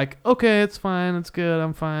am just like, okay, it's fine, it's good,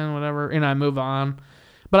 I'm fine, whatever, and I move on.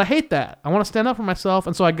 But I hate that. I want to stand up for myself,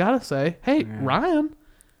 and so I gotta say, hey, Ryan,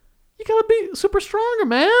 you gotta be super stronger,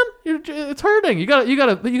 man. It's hurting. You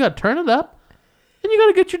gotta turn it up, and you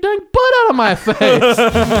gotta get your dang butt out of my face.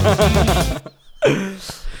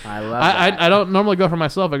 I love that. I don't normally go for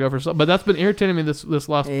myself. I go for some, but that's been irritating me this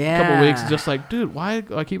last couple weeks. Just like, dude, why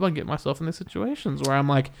do I keep on getting myself in these situations where I'm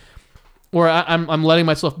like, where I'm letting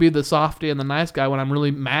myself be the softy and the nice guy when I'm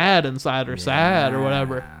really mad inside or sad or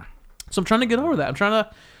whatever. So I'm trying to get over that. I'm trying to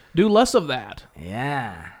do less of that.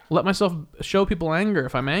 Yeah. Let myself show people anger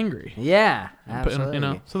if I'm angry. Yeah. And,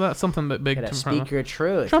 Absolutely. so that's something that big Gotta to speak your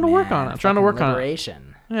truth. Trying to work man. on it. Trying to work on it.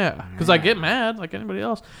 liberation. Yeah, because I get mad like anybody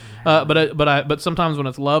else, but sometimes when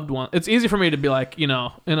it's loved one, it's easy for me to be like,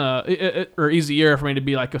 or easier for me to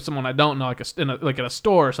be like if someone I don't know, like at a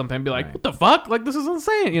store or something, be like, what the fuck, like this is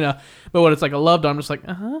insane, But when it's like a loved one, I'm just like,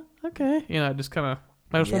 okay, I just kind of,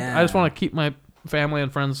 I just want to keep my family and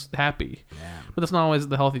friends happy, but that's not always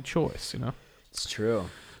the healthy choice, It's true.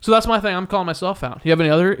 So that's my thing. I'm calling myself out. You have any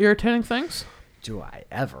other irritating things? Do I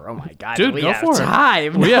ever? Oh my God. Dude, we go have for it.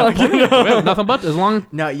 time. We have nothing but as long.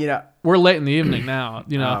 No, We're late in the evening now,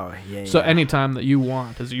 Oh, yeah, So yeah. any time that you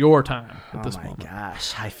want is your time at this oh my moment.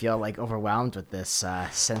 gosh, I feel like overwhelmed with this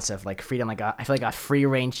sense of like freedom. I feel like a free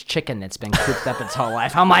range chicken that's been cooped up its whole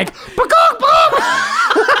life. I'm like,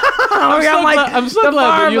 I'm so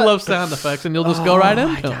glad that you love sound effects and you'll just go right oh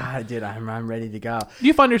my into them. God, dude, I'm ready to go. Do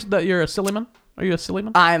you find that you're a silly man? Are you a silly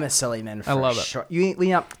man? I'm a silly man. For I love it. sure. You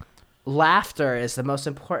know, laughter is the most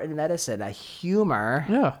important medicine. Humor.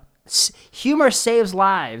 Yeah. Humor saves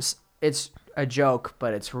lives. It's a joke,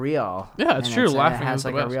 but it's real. Yeah, it's true. Laughing it has is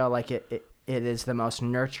the like a best. real it is the most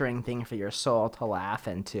nurturing thing for your soul to laugh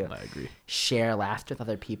and to I agree. share laughter with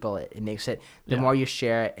other people. It makes it the more you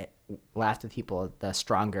share it, laugh with people, the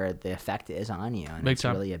stronger the effect is on you, and Big it's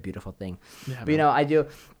time. really a beautiful thing. Yeah, but I do.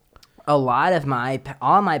 A lot of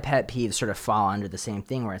all my pet peeves sort of fall under the same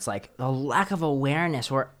thing, where it's like the lack of awareness.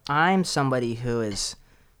 Where I'm somebody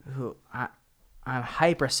I'm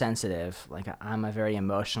hypersensitive. Like I'm a very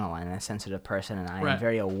emotional and a sensitive person, and I am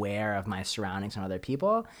very aware of my surroundings and other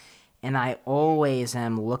people. And I always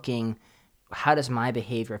am looking, how does my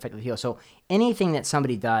behavior affect other people? So anything that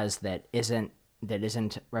somebody does that isn't that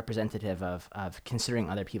isn't representative of considering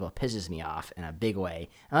other people pisses me off in a big way.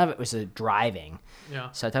 A lot of it was driving. Yeah.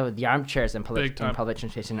 So I thought with the armchairs in public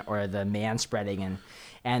transportation, or the man spreading,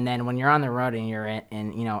 and then when you're on the road and you're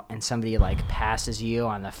in you know, and somebody like passes you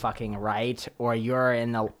on the fucking right, or you're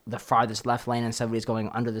in the farthest left lane and somebody's going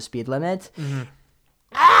under the speed limit. Mm-hmm.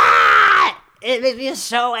 It makes me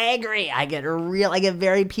so angry. I get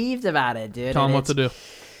very peeved about it, dude. Tell them what to do.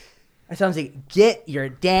 I tell them, like, get your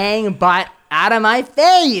dang butt out of my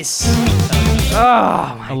face.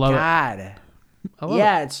 Oh my God.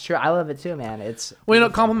 It's true. I love it too, man. Well, you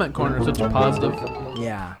know, Compliment Corner is such a positive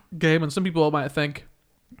game, and some people might think,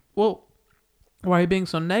 well, why are you being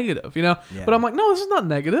so negative? You know, but I'm like, no, this is not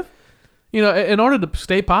negative. You know, in order to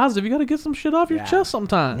stay positive, you got to get some shit off your chest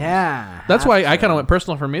sometimes. Yeah. That's why I kind of went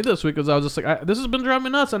personal for me this week, because I was just like, this has been driving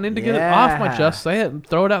me nuts. I need to get it off my chest, say it, and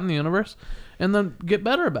throw it out in the universe, and then get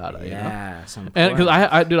better about it. Yeah. You know? And because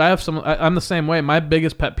I have some, I'm the same way. My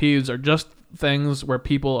biggest pet peeves are just things where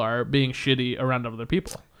people are being shitty around other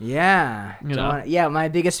people. Yeah. You know? My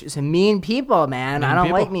biggest is mean people, man. I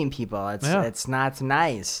don't like mean people. It's not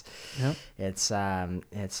nice. Yep.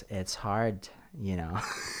 It's hard, you know.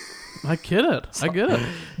 I get it.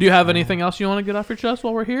 Do you have anything else you want to get off your chest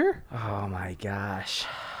while we're here? Oh my gosh.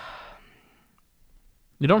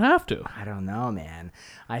 You don't have to. I don't know, man.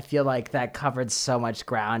 I feel like that covered so much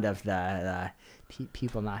ground of the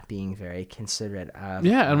people not being very considerate of.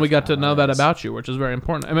 Yeah, and we got to know that about you, which is very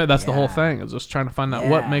important. I mean, that's the whole thing, is just trying to find out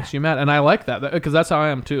what makes you mad. And I like that, because that's how I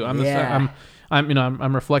am too.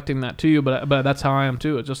 I'm reflecting that to you, but that's how I am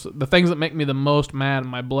too. It's just the things that make me the most mad,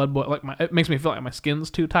 my blood boil, it makes me feel like my skin's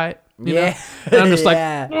too tight. You know? And I'm just like,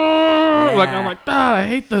 I'm like, I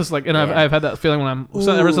hate this. Like, and I've had that feeling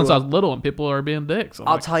ever since I was little, and people are being dicks.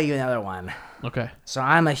 I'll tell you another one. Okay. So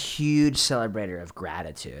I'm a huge celebrator of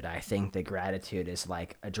gratitude. I think that gratitude is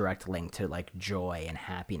like a direct link to like joy and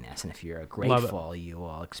happiness. And if you're grateful, you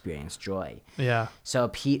will experience joy. Yeah.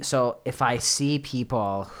 So if I see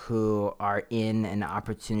people who are in an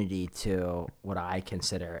opportunity to what I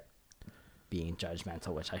consider being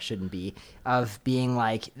judgmental, which I shouldn't be, of being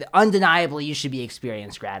like, undeniably you should be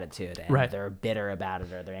experiencing gratitude, and they're bitter about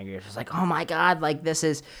it, or they're angry. It's just like, oh my God, like this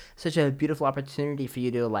is such a beautiful opportunity for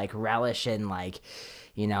you to like relish in, like,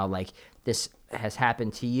 you know, like this has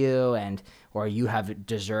happened to you, and or you have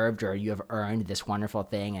deserved, or you have earned this wonderful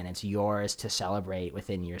thing, and it's yours to celebrate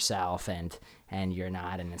within yourself, and you're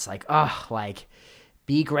not, and it's like, oh, like,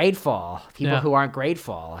 be grateful. People who aren't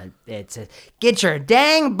grateful, it's get your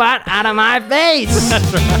dang butt out of my face.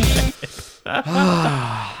 That's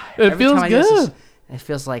right. It feels good. It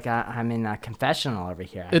feels like I'm in a confessional over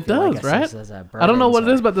here. It does, like right? I don't know what it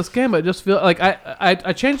is about this game, but I just feel like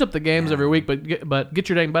I change up the games every week, but get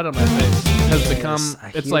your dang butt out of my face has become.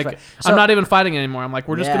 It's like I'm not even fighting anymore. I'm like,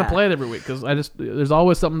 we're just gonna play it every week, because there's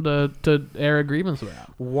always something to air a grievance about.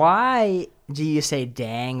 Why do you say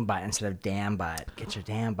dang butt instead of damn butt? Get your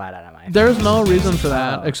damn butt out of my face. There's no reason for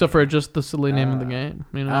that except for just the silly name of the game.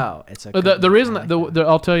 You know? It's the reason that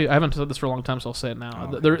I'll tell you, I haven't said this for a long time, so I'll say it now.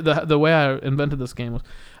 The way I invented this game was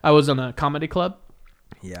I was in a comedy club.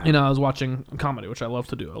 Yeah. You know, I was watching comedy, which I love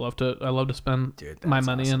to do. I love to spend my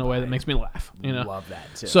money in a way that makes me laugh. You know, love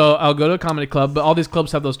that too. So I'll go to a comedy club, but all these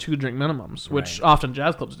clubs have those 2-drink minimums, which often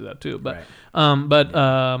jazz clubs do that too. But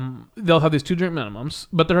they'll have these 2-drink minimums,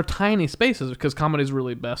 but there are tiny spaces because comedy is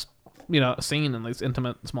really best, you know, seen in these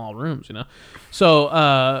intimate small rooms. You know,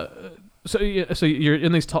 so you're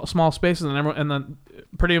in these small spaces, and then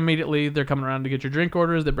pretty immediately they're coming around to get your drink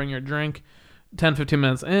orders. They bring your drink. 10, 15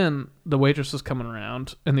 minutes in, the waitress is coming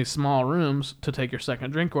around in these small rooms to take your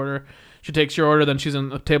second drink order. She takes your order, then she's in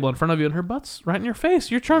a table in front of you, and her butt's right in your face.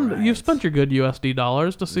 You're trying you've spent your good USD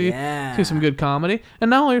dollars to see some good comedy, and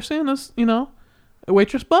now all you're seeing is, you know, a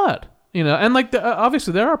waitress butt. You know, and like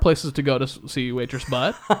obviously there are places to go to see waitress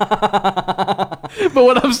butt. But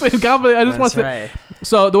what I'm saying, comedy, I just want to.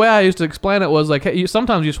 So the way I used to explain it was like, hey,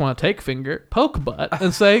 sometimes you just want to take finger, poke butt,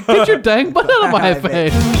 and say, "Get your dang butt out of my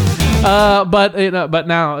face." But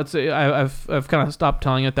now it's I've kind of stopped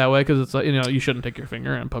telling it that way, because it's like, you know, you shouldn't take your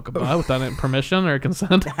finger and poke a butt without permission or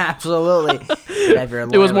consent. Absolutely.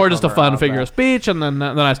 It was more just a fun figure of speech, and then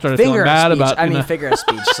I started feeling bad about. Figure of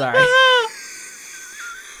speech. Sorry.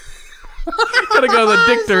 Gotta go to the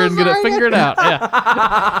dictor and get it fingered out.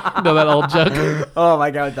 Yeah. You know that old joke? Oh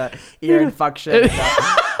my God, the ear infection.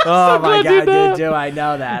 Oh my God, dude, do I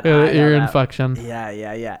know that? Ear infection.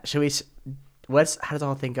 Yeah. Should we? How does the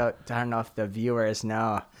whole thing go? I don't know if the viewers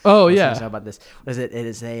know. Oh yeah. Know about this? What is it? It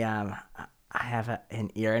is a I have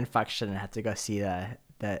an ear infection and I have to go see the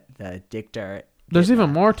dictor. There's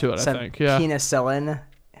even more to it, I think. Yeah. Penicillin.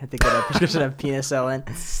 I had to get a prescription of penicillin.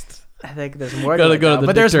 I think there's more. Gotta to go it, to the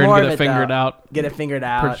but there's doctor more and of get it fingered out. Get it fingered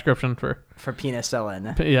out. Prescription for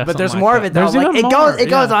penicillin. Yeah, but there's something more like of it that. though. There's Like even more, it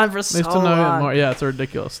goes yeah. on for They so still know even long. more. Yeah, it's a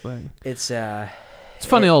ridiculous thing. It's a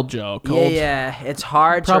funny old joke. Yeah. It's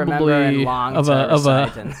hard to remember in long of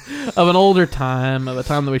and an older time, of a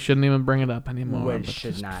time that we shouldn't even bring it up anymore. which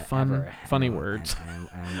should not funny words. And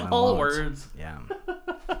All won't. words. Yeah.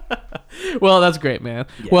 Well, that's great, man.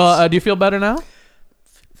 Yes. Well, do you feel better now?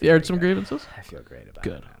 You aired some grievances? I feel great about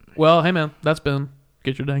Good. it. Well, hey, man, that's been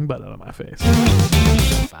get your dang butt out of my face.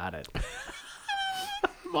 About it.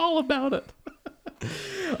 I'm all about it.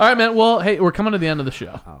 All right, man. Well, hey, we're coming to the end of the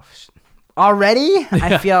show. Oh, already?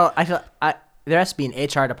 I feel there has to be an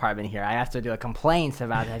HR department here. I have to do a complaint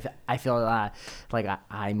about it. I feel like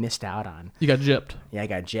I missed out on. You got gypped. Yeah, I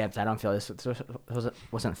got gypped. I don't feel this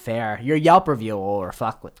wasn't fair. Your Yelp review will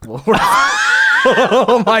reflect.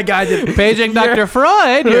 Oh my God! Paging Dr.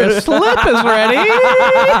 Freud, your slip is ready.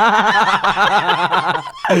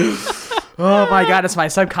 Oh my God! It's my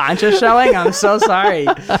subconscious showing. I'm so sorry.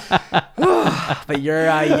 But your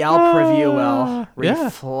Yelp review will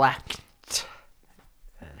reflect.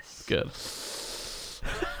 Good.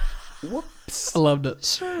 Whoops. I loved it.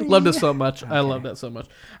 Sorry. Loved it so much. Okay. I loved that so much.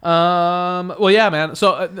 Well, yeah, man.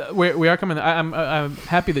 So we are coming. I'm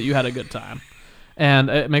happy that you had a good time, and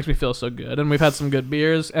it makes me feel so good. And we've had some good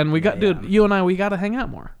beers, and dude, you and I, we got to hang out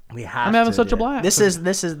more. We have. I'm having such a blast. This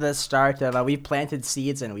is the start of. We've planted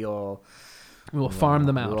seeds, and we will farm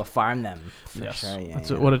them out. We will farm them. Yes. Sure. Yeah,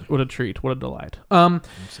 what a treat. What a delight.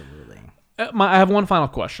 Absolutely. I have one final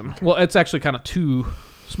question. Well, it's actually kind of two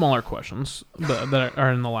smaller questions that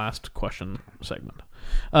are in the last question segment.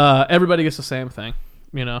 Everybody gets the same thing,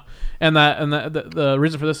 and the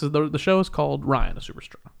reason for this is the show is called Ryan is Super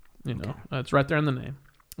Strong. It's right there in the name.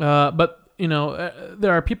 But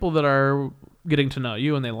there are people that are getting to know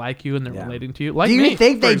you and they like you and they're relating to you. Like do you me,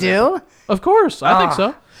 think they example. do? Of course, I think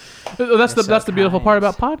so. That's the beautiful kind. part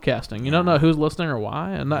about podcasting. You don't know who's listening or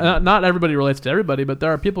why, and not everybody relates to everybody, but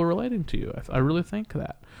there are people relating to you. I really think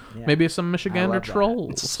that. Yeah. Maybe some Michigander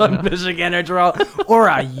trolls. Some Michigander troll. Or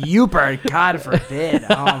a Uber, God forbid.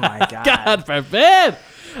 Oh, my God. God forbid.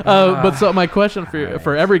 But so my question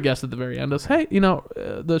for every guest at the very end is, hey, the name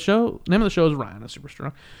of the show is Ryan is Super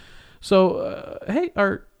Strong. So, hey,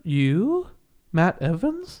 are you, Matt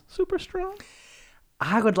Evans, super strong?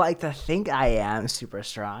 I would like to think I am super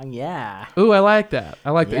strong. Yeah. Ooh, I like that.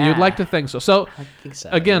 Yeah. You'd like to think so. So, I think so.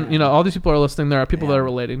 Again, all these people are listening. There are people that are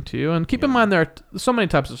relating to you, and keep in mind there are so many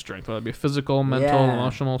types of strength, whether it be physical, mental,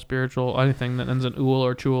 emotional, spiritual, anything that ends in ool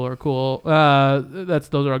or chul or cool.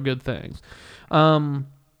 Those are all good things.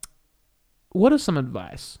 What is some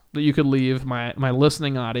advice that you could leave my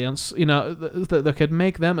listening audience, that could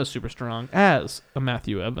make them as super strong as a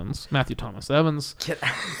Matthew Thomas Evans?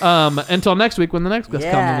 Until next week when the next guest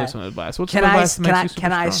comes and gives some advice. What's some advice that makes you super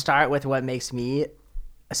strong? Can I start with what makes me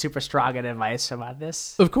a super strong and advice about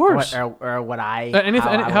this? Of course. Or what I...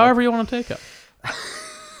 however you want to take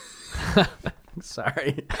it.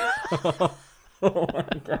 Sorry. Oh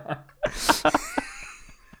my God.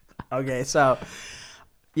 Okay, so,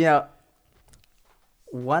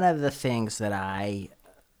 one of the things that I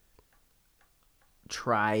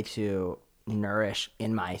try to nourish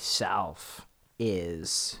in myself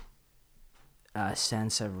is a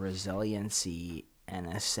sense of resiliency and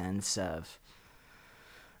a sense of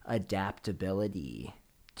adaptability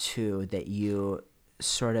to that you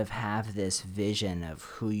sort of have this vision of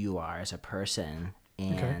who you are as a person,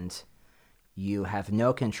 and you have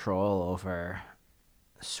no control over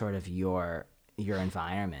sort of your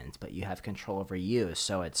environment, but you have control over you.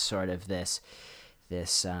 So it's sort of this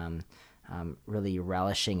really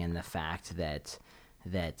relishing in the fact that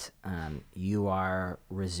you are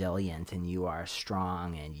resilient and you are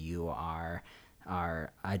strong and you are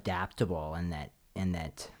adaptable, and that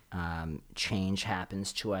change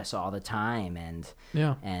happens to us all the time,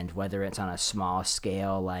 and whether it's on a small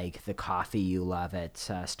scale like the coffee you love at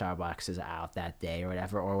Starbucks is out that day or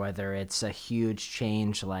whatever, or whether it's a huge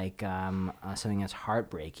change like something that's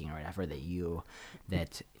heartbreaking or whatever,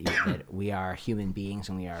 that we are human beings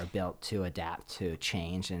and we are built to adapt to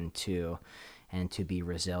change and to be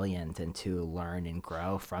resilient and to learn and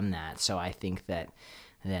grow from that. So I think that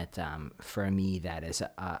for me that is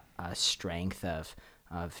a strength of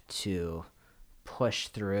to push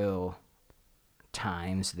through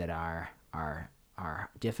times that are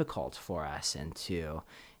difficult for us, and to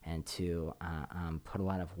put a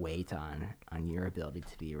lot of weight on your ability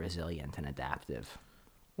to be resilient and adaptive.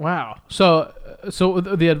 Wow. So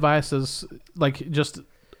the advice is like just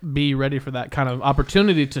be ready for that kind of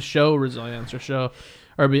opportunity to show resilience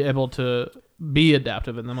or be able to be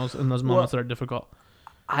adaptive in those moments that are difficult.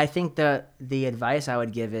 I think the advice I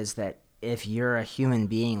would give is that if you're a human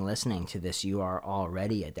being listening to this, you are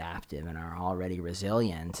already adaptive and are already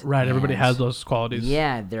resilient. Right. Everybody And has those qualities.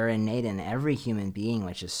 yeah, they're innate in every human being,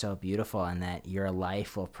 which is so beautiful, and that your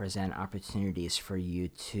life will present opportunities for you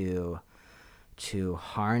to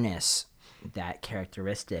harness that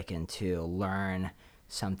characteristic and to learn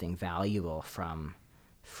something valuable from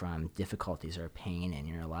difficulties or pain in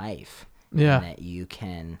your life. Yeah. And that you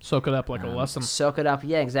can Soak it up like a lesson. soak it up.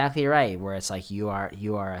 Yeah, exactly right. Where it's like you are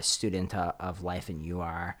a student of life, and you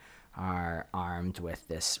are armed with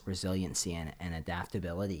this resiliency and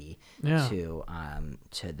adaptability to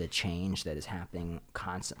the change that is happening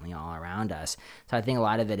constantly all around us. So I think a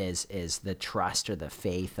lot of it is the trust or the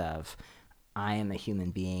faith of, I am a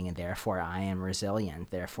human being, and therefore I am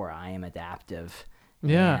resilient, therefore I am adaptive.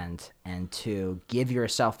 Yeah. And to give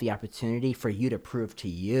yourself the opportunity for you to prove to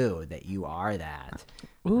you that you are that.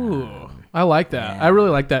 Ooh, I like that. yeah. I really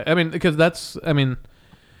like that. I mean, because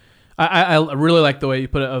I really like the way you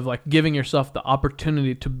put it, of like giving yourself the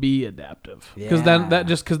opportunity to be adaptive. Because then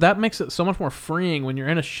that makes it so much more freeing when you're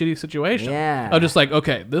in a shitty situation. Yeah. Of just like,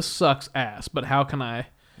 okay, this sucks ass, but how can I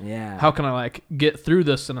like get through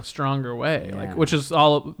this in a stronger way? Yeah. Like, which is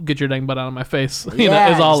all get your dang butt out of my face,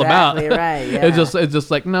 is all exactly about. right. Yeah. It's just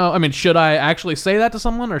like, no, I mean, should I actually say that to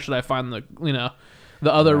someone, or should I find the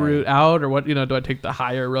other route out, or what, do I take the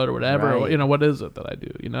higher road or whatever, Right. or, what is it that I do,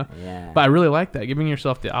 Yeah. But I really like that, giving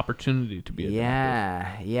yourself the opportunity to be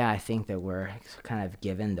adaptive. Yeah, I think that we're kind of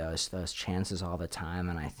given those chances all the time,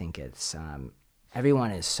 and I think it's everyone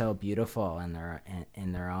is so beautiful in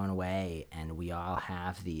their own way, and we all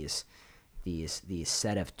have these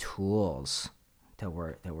set of tools that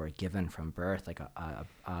we're given from birth, like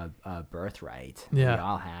a birthright. Yeah. We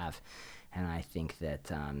all have, and I think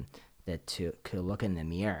that that to look in the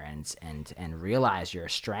mirror and realize your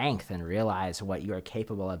strength and realize what you are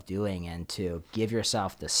capable of doing, and to give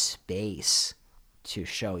yourself the space to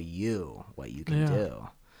show you what you can do.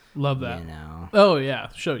 Love that. Oh yeah,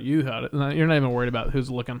 show you how to. You're not even worried about who's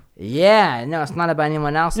looking. Yeah, no, it's not about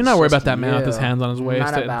anyone else. You're not worried about that man with his hands on his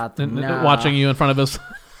waist, Not about watching you in front of his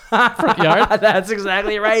front yard. That's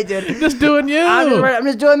exactly right, dude. Just doing you. I'm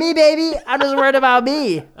just doing me, baby. I'm just worried about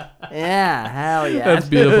me. Yeah, hell yeah. That's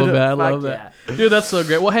beautiful, man. I Fuck love that. Dude, that's so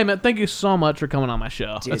great. Well, hey, man, thank you so much for coming on my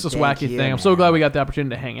show. Dude, that's this thank wacky you, thing. I'm so man. glad we got the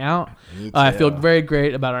opportunity to hang out. Me I feel too. very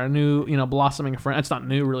great about our new, blossoming friend. It's not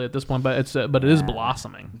new really at this point, but it is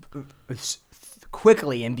blossoming. It's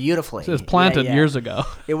quickly and beautifully. It was planted Yeah. years ago.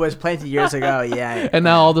 It was planted years ago, yeah. And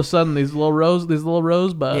now all of a sudden these little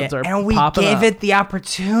rose buds are and we popping gave up it the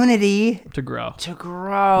opportunity to grow. to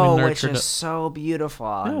grow, We which nurtured is it. so beautiful.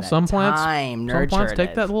 Yeah, And some that plants take nurtured that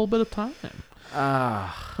it. little bit of time.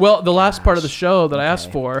 Oh, Well, the last part of the show that I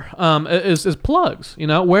asked for is plugs.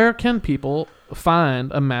 Where can people find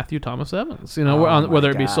a Matthew Thomas Evans?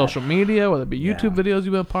 Whether it be God. social media, whether it be YouTube videos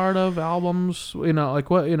you've been a part of, albums. Like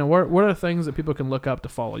what? What are things that people can look up to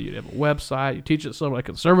follow you? You have a website. You teach at Silverlake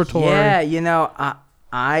Conservatory. yeah,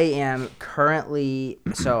 I am currently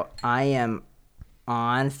I am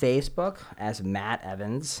on Facebook as Matt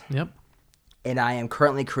Evans. Yep. And I am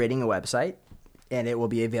currently creating a website, and it will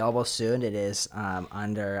be available soon. It is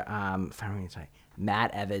under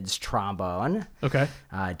Matt Evans Trombone. Okay.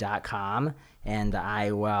 .com, and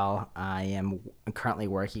I am currently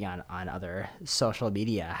working on other social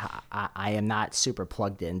media. I am not super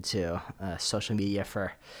plugged into social media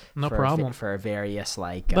for various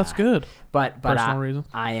That's good. but Personal reasons.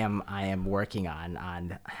 I am working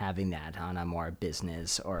on having that on a more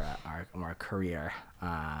business or a more career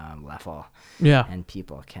level. Yeah. And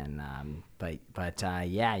people can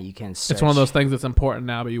yeah, you can search. It's one of those things that's important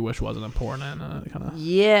now, but you wish wasn't important. And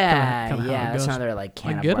Yeah, kinda how it that's goes. another like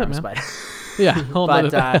can I of get it, worms, man. but yeah. Whole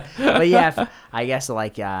but nother- but yeah, I guess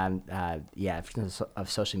like of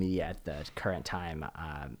social media at the current time,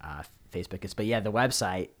 Facebook is. But yeah, the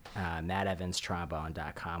website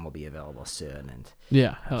mattevanstrombone.com will be available soon, and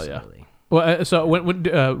yeah, hell yeah. absolutely. Well, so when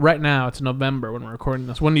right now it's November when we're recording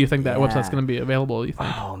this. When do you think that website's going to be available? You think?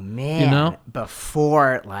 Oh man,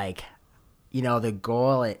 before the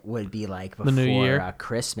goal it would be like before The new year?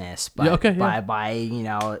 Christmas, but by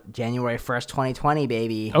January 1st, 2020,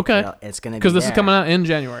 baby. Okay. It's gonna be because this is there. coming out in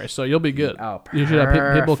January, so you'll be good. Oh, You should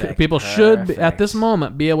have people should be, at this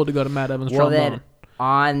moment be able to go to Matt Evans Well, Trombone. then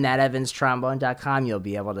on mattevanstrombone.com, you'll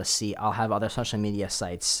be able to see. I'll have other social media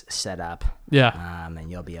sites set up. Yeah. And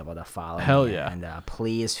you'll be able to follow. Hell me. yeah. And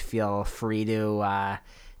please feel free to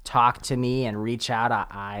talk to me and reach out.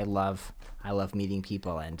 I love I love meeting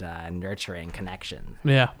people and nurturing connection.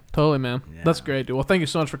 Yeah, totally, man. Yeah. That's great, dude. Well, thank you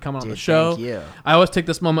so much for coming on Dude, the show. thank you. I always take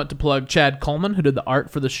this moment to plug Chad Coleman, who did the art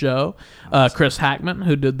for the show, Chris Hackman,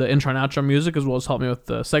 who did the intro and outro music, as well as helped me with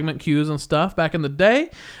the segment cues and stuff back in the day.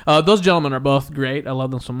 Those gentlemen are both great. I love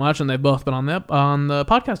them so much, and they've both been on the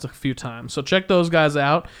podcast a few times. So check those guys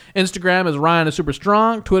out. Instagram is Ryan is Super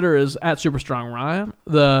Strong. Twitter is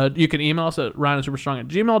 @SuperStrongRyan. You can email us at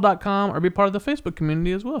ryanissuperstrong@gmail.com or be part of the Facebook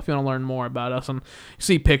community as well if you want to learn more about us and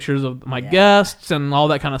see pictures of my guests and all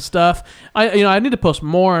that kind of stuff. I need to post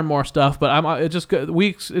more and more stuff, but it just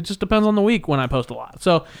depends on the week when I post a lot.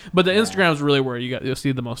 So, but the Instagram is really where you'll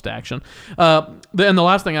see the most action. And the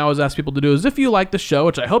last thing I always ask people to do is, if you like the show,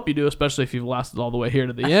 which I hope you do, especially if you've lasted all the way here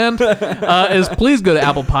to the end, is please go to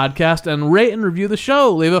Apple Podcast and rate and review the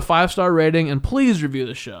show. Leave a 5-star rating and please review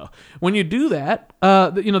the show. When you do that,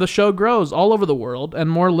 the show grows all over the world and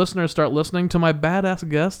more listeners start listening to my badass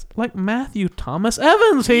guests like Matthew Thomas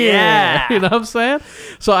Evans here. Yeah. You know what I'm saying?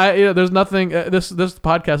 So there's nothing. This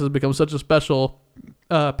podcast has become such a special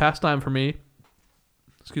pastime for me.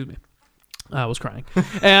 Excuse me. I was crying.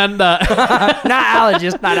 And Not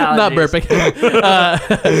allergies. not burping.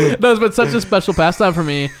 No, it's been such a special pastime for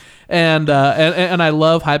me. And I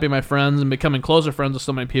love hyping my friends and becoming closer friends with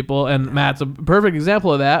so many people. And Matt's a perfect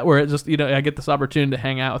example of that, where it just, I get this opportunity to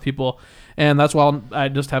hang out with people. And that's why I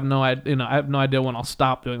just have no idea, I have no idea when I'll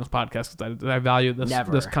stop doing this podcast, because I value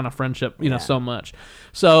this kind of friendship, so much.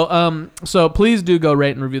 So please do go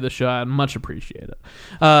rate and review the show. I'd much appreciate it.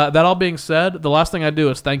 That all being said, the last thing I do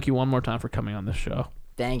is thank you one more time for coming on this show.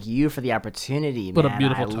 Thank you for the opportunity, What man. a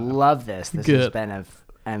beautiful time. I love this. This has been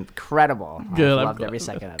incredible. Good. I've loved every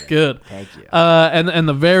second of it. Good. Thank you. And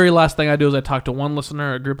the very last thing I do is I talk to one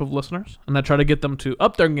listener or a group of listeners, and I try to get them to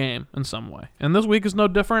up their game in some way. And this week is no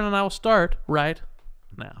different, and I will start right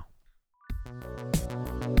now.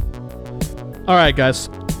 All right, guys.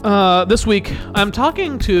 This week, I'm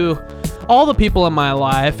talking to all the people in my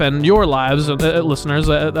life and your lives, listeners.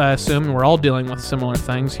 I assume we're all dealing with similar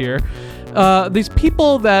things here. These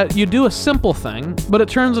people that you do a simple thing, but it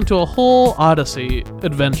turns into a whole Odyssey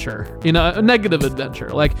adventure, a negative adventure.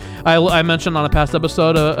 Like I mentioned on a past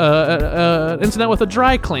episode, an incident with a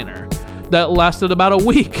dry cleaner that lasted about a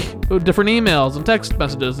week, with different emails and text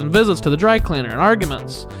messages and visits to the dry cleaner and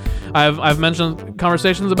arguments. I've mentioned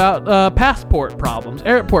conversations about passport problems,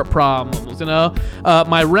 airport problems,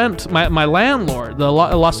 my rent, my landlord, the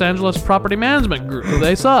Los Angeles Property Management Group,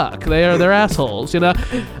 they suck. They're assholes,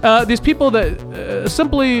 These people that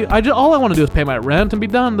simply, all I want to do is pay my rent and be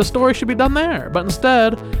done. The story should be done there. But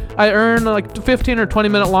instead, I earn like 15 or 20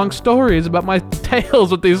 minute long stories about my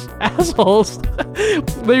tales with these assholes.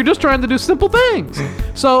 They're just trying to do simple things.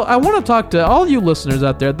 So I want to talk to all you listeners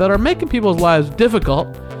out there that are making people's lives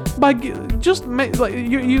difficult by just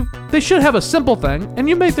they should have a simple thing and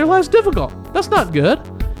you make their lives difficult. That's not good.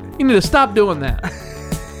 You need to stop doing that.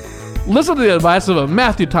 Listen to the advice of a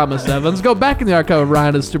Matthew Thomas Evans. Go back in the archive of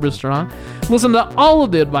Ryan is Super Strong. Listen to all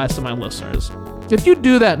of the advice of my listeners. If you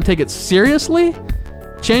do that and take it seriously,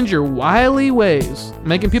 change your wily ways,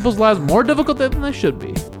 making people's lives more difficult than they should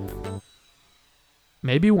be.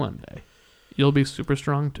 Maybe one day you'll be super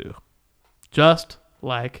strong too. Just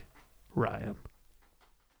like Ryan.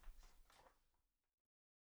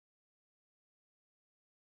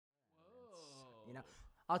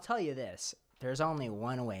 I'll tell you this. There's only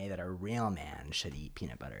one way that a real man should eat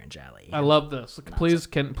peanut butter and jelly. I love this. Please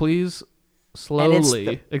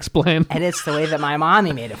slowly explain. And it's the way that my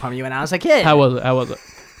mommy made it for me when I was a kid. How was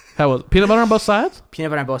it? Peanut butter on both sides? Peanut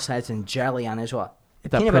butter on both sides and jelly on as well.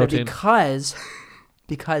 That Peanut protein. butter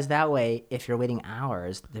because that way, if you're waiting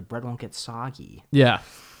hours, the bread won't get soggy. Yeah.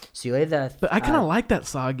 So you lay the... But I kind of like that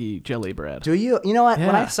soggy jelly bread. Do you? You know what? Yeah.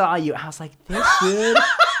 When I saw you, I was like, this dude...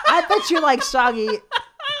 I bet you like soggy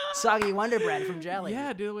Wonder Bread from jelly.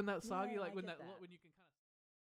 Yeah, dude, when that soggy, when you can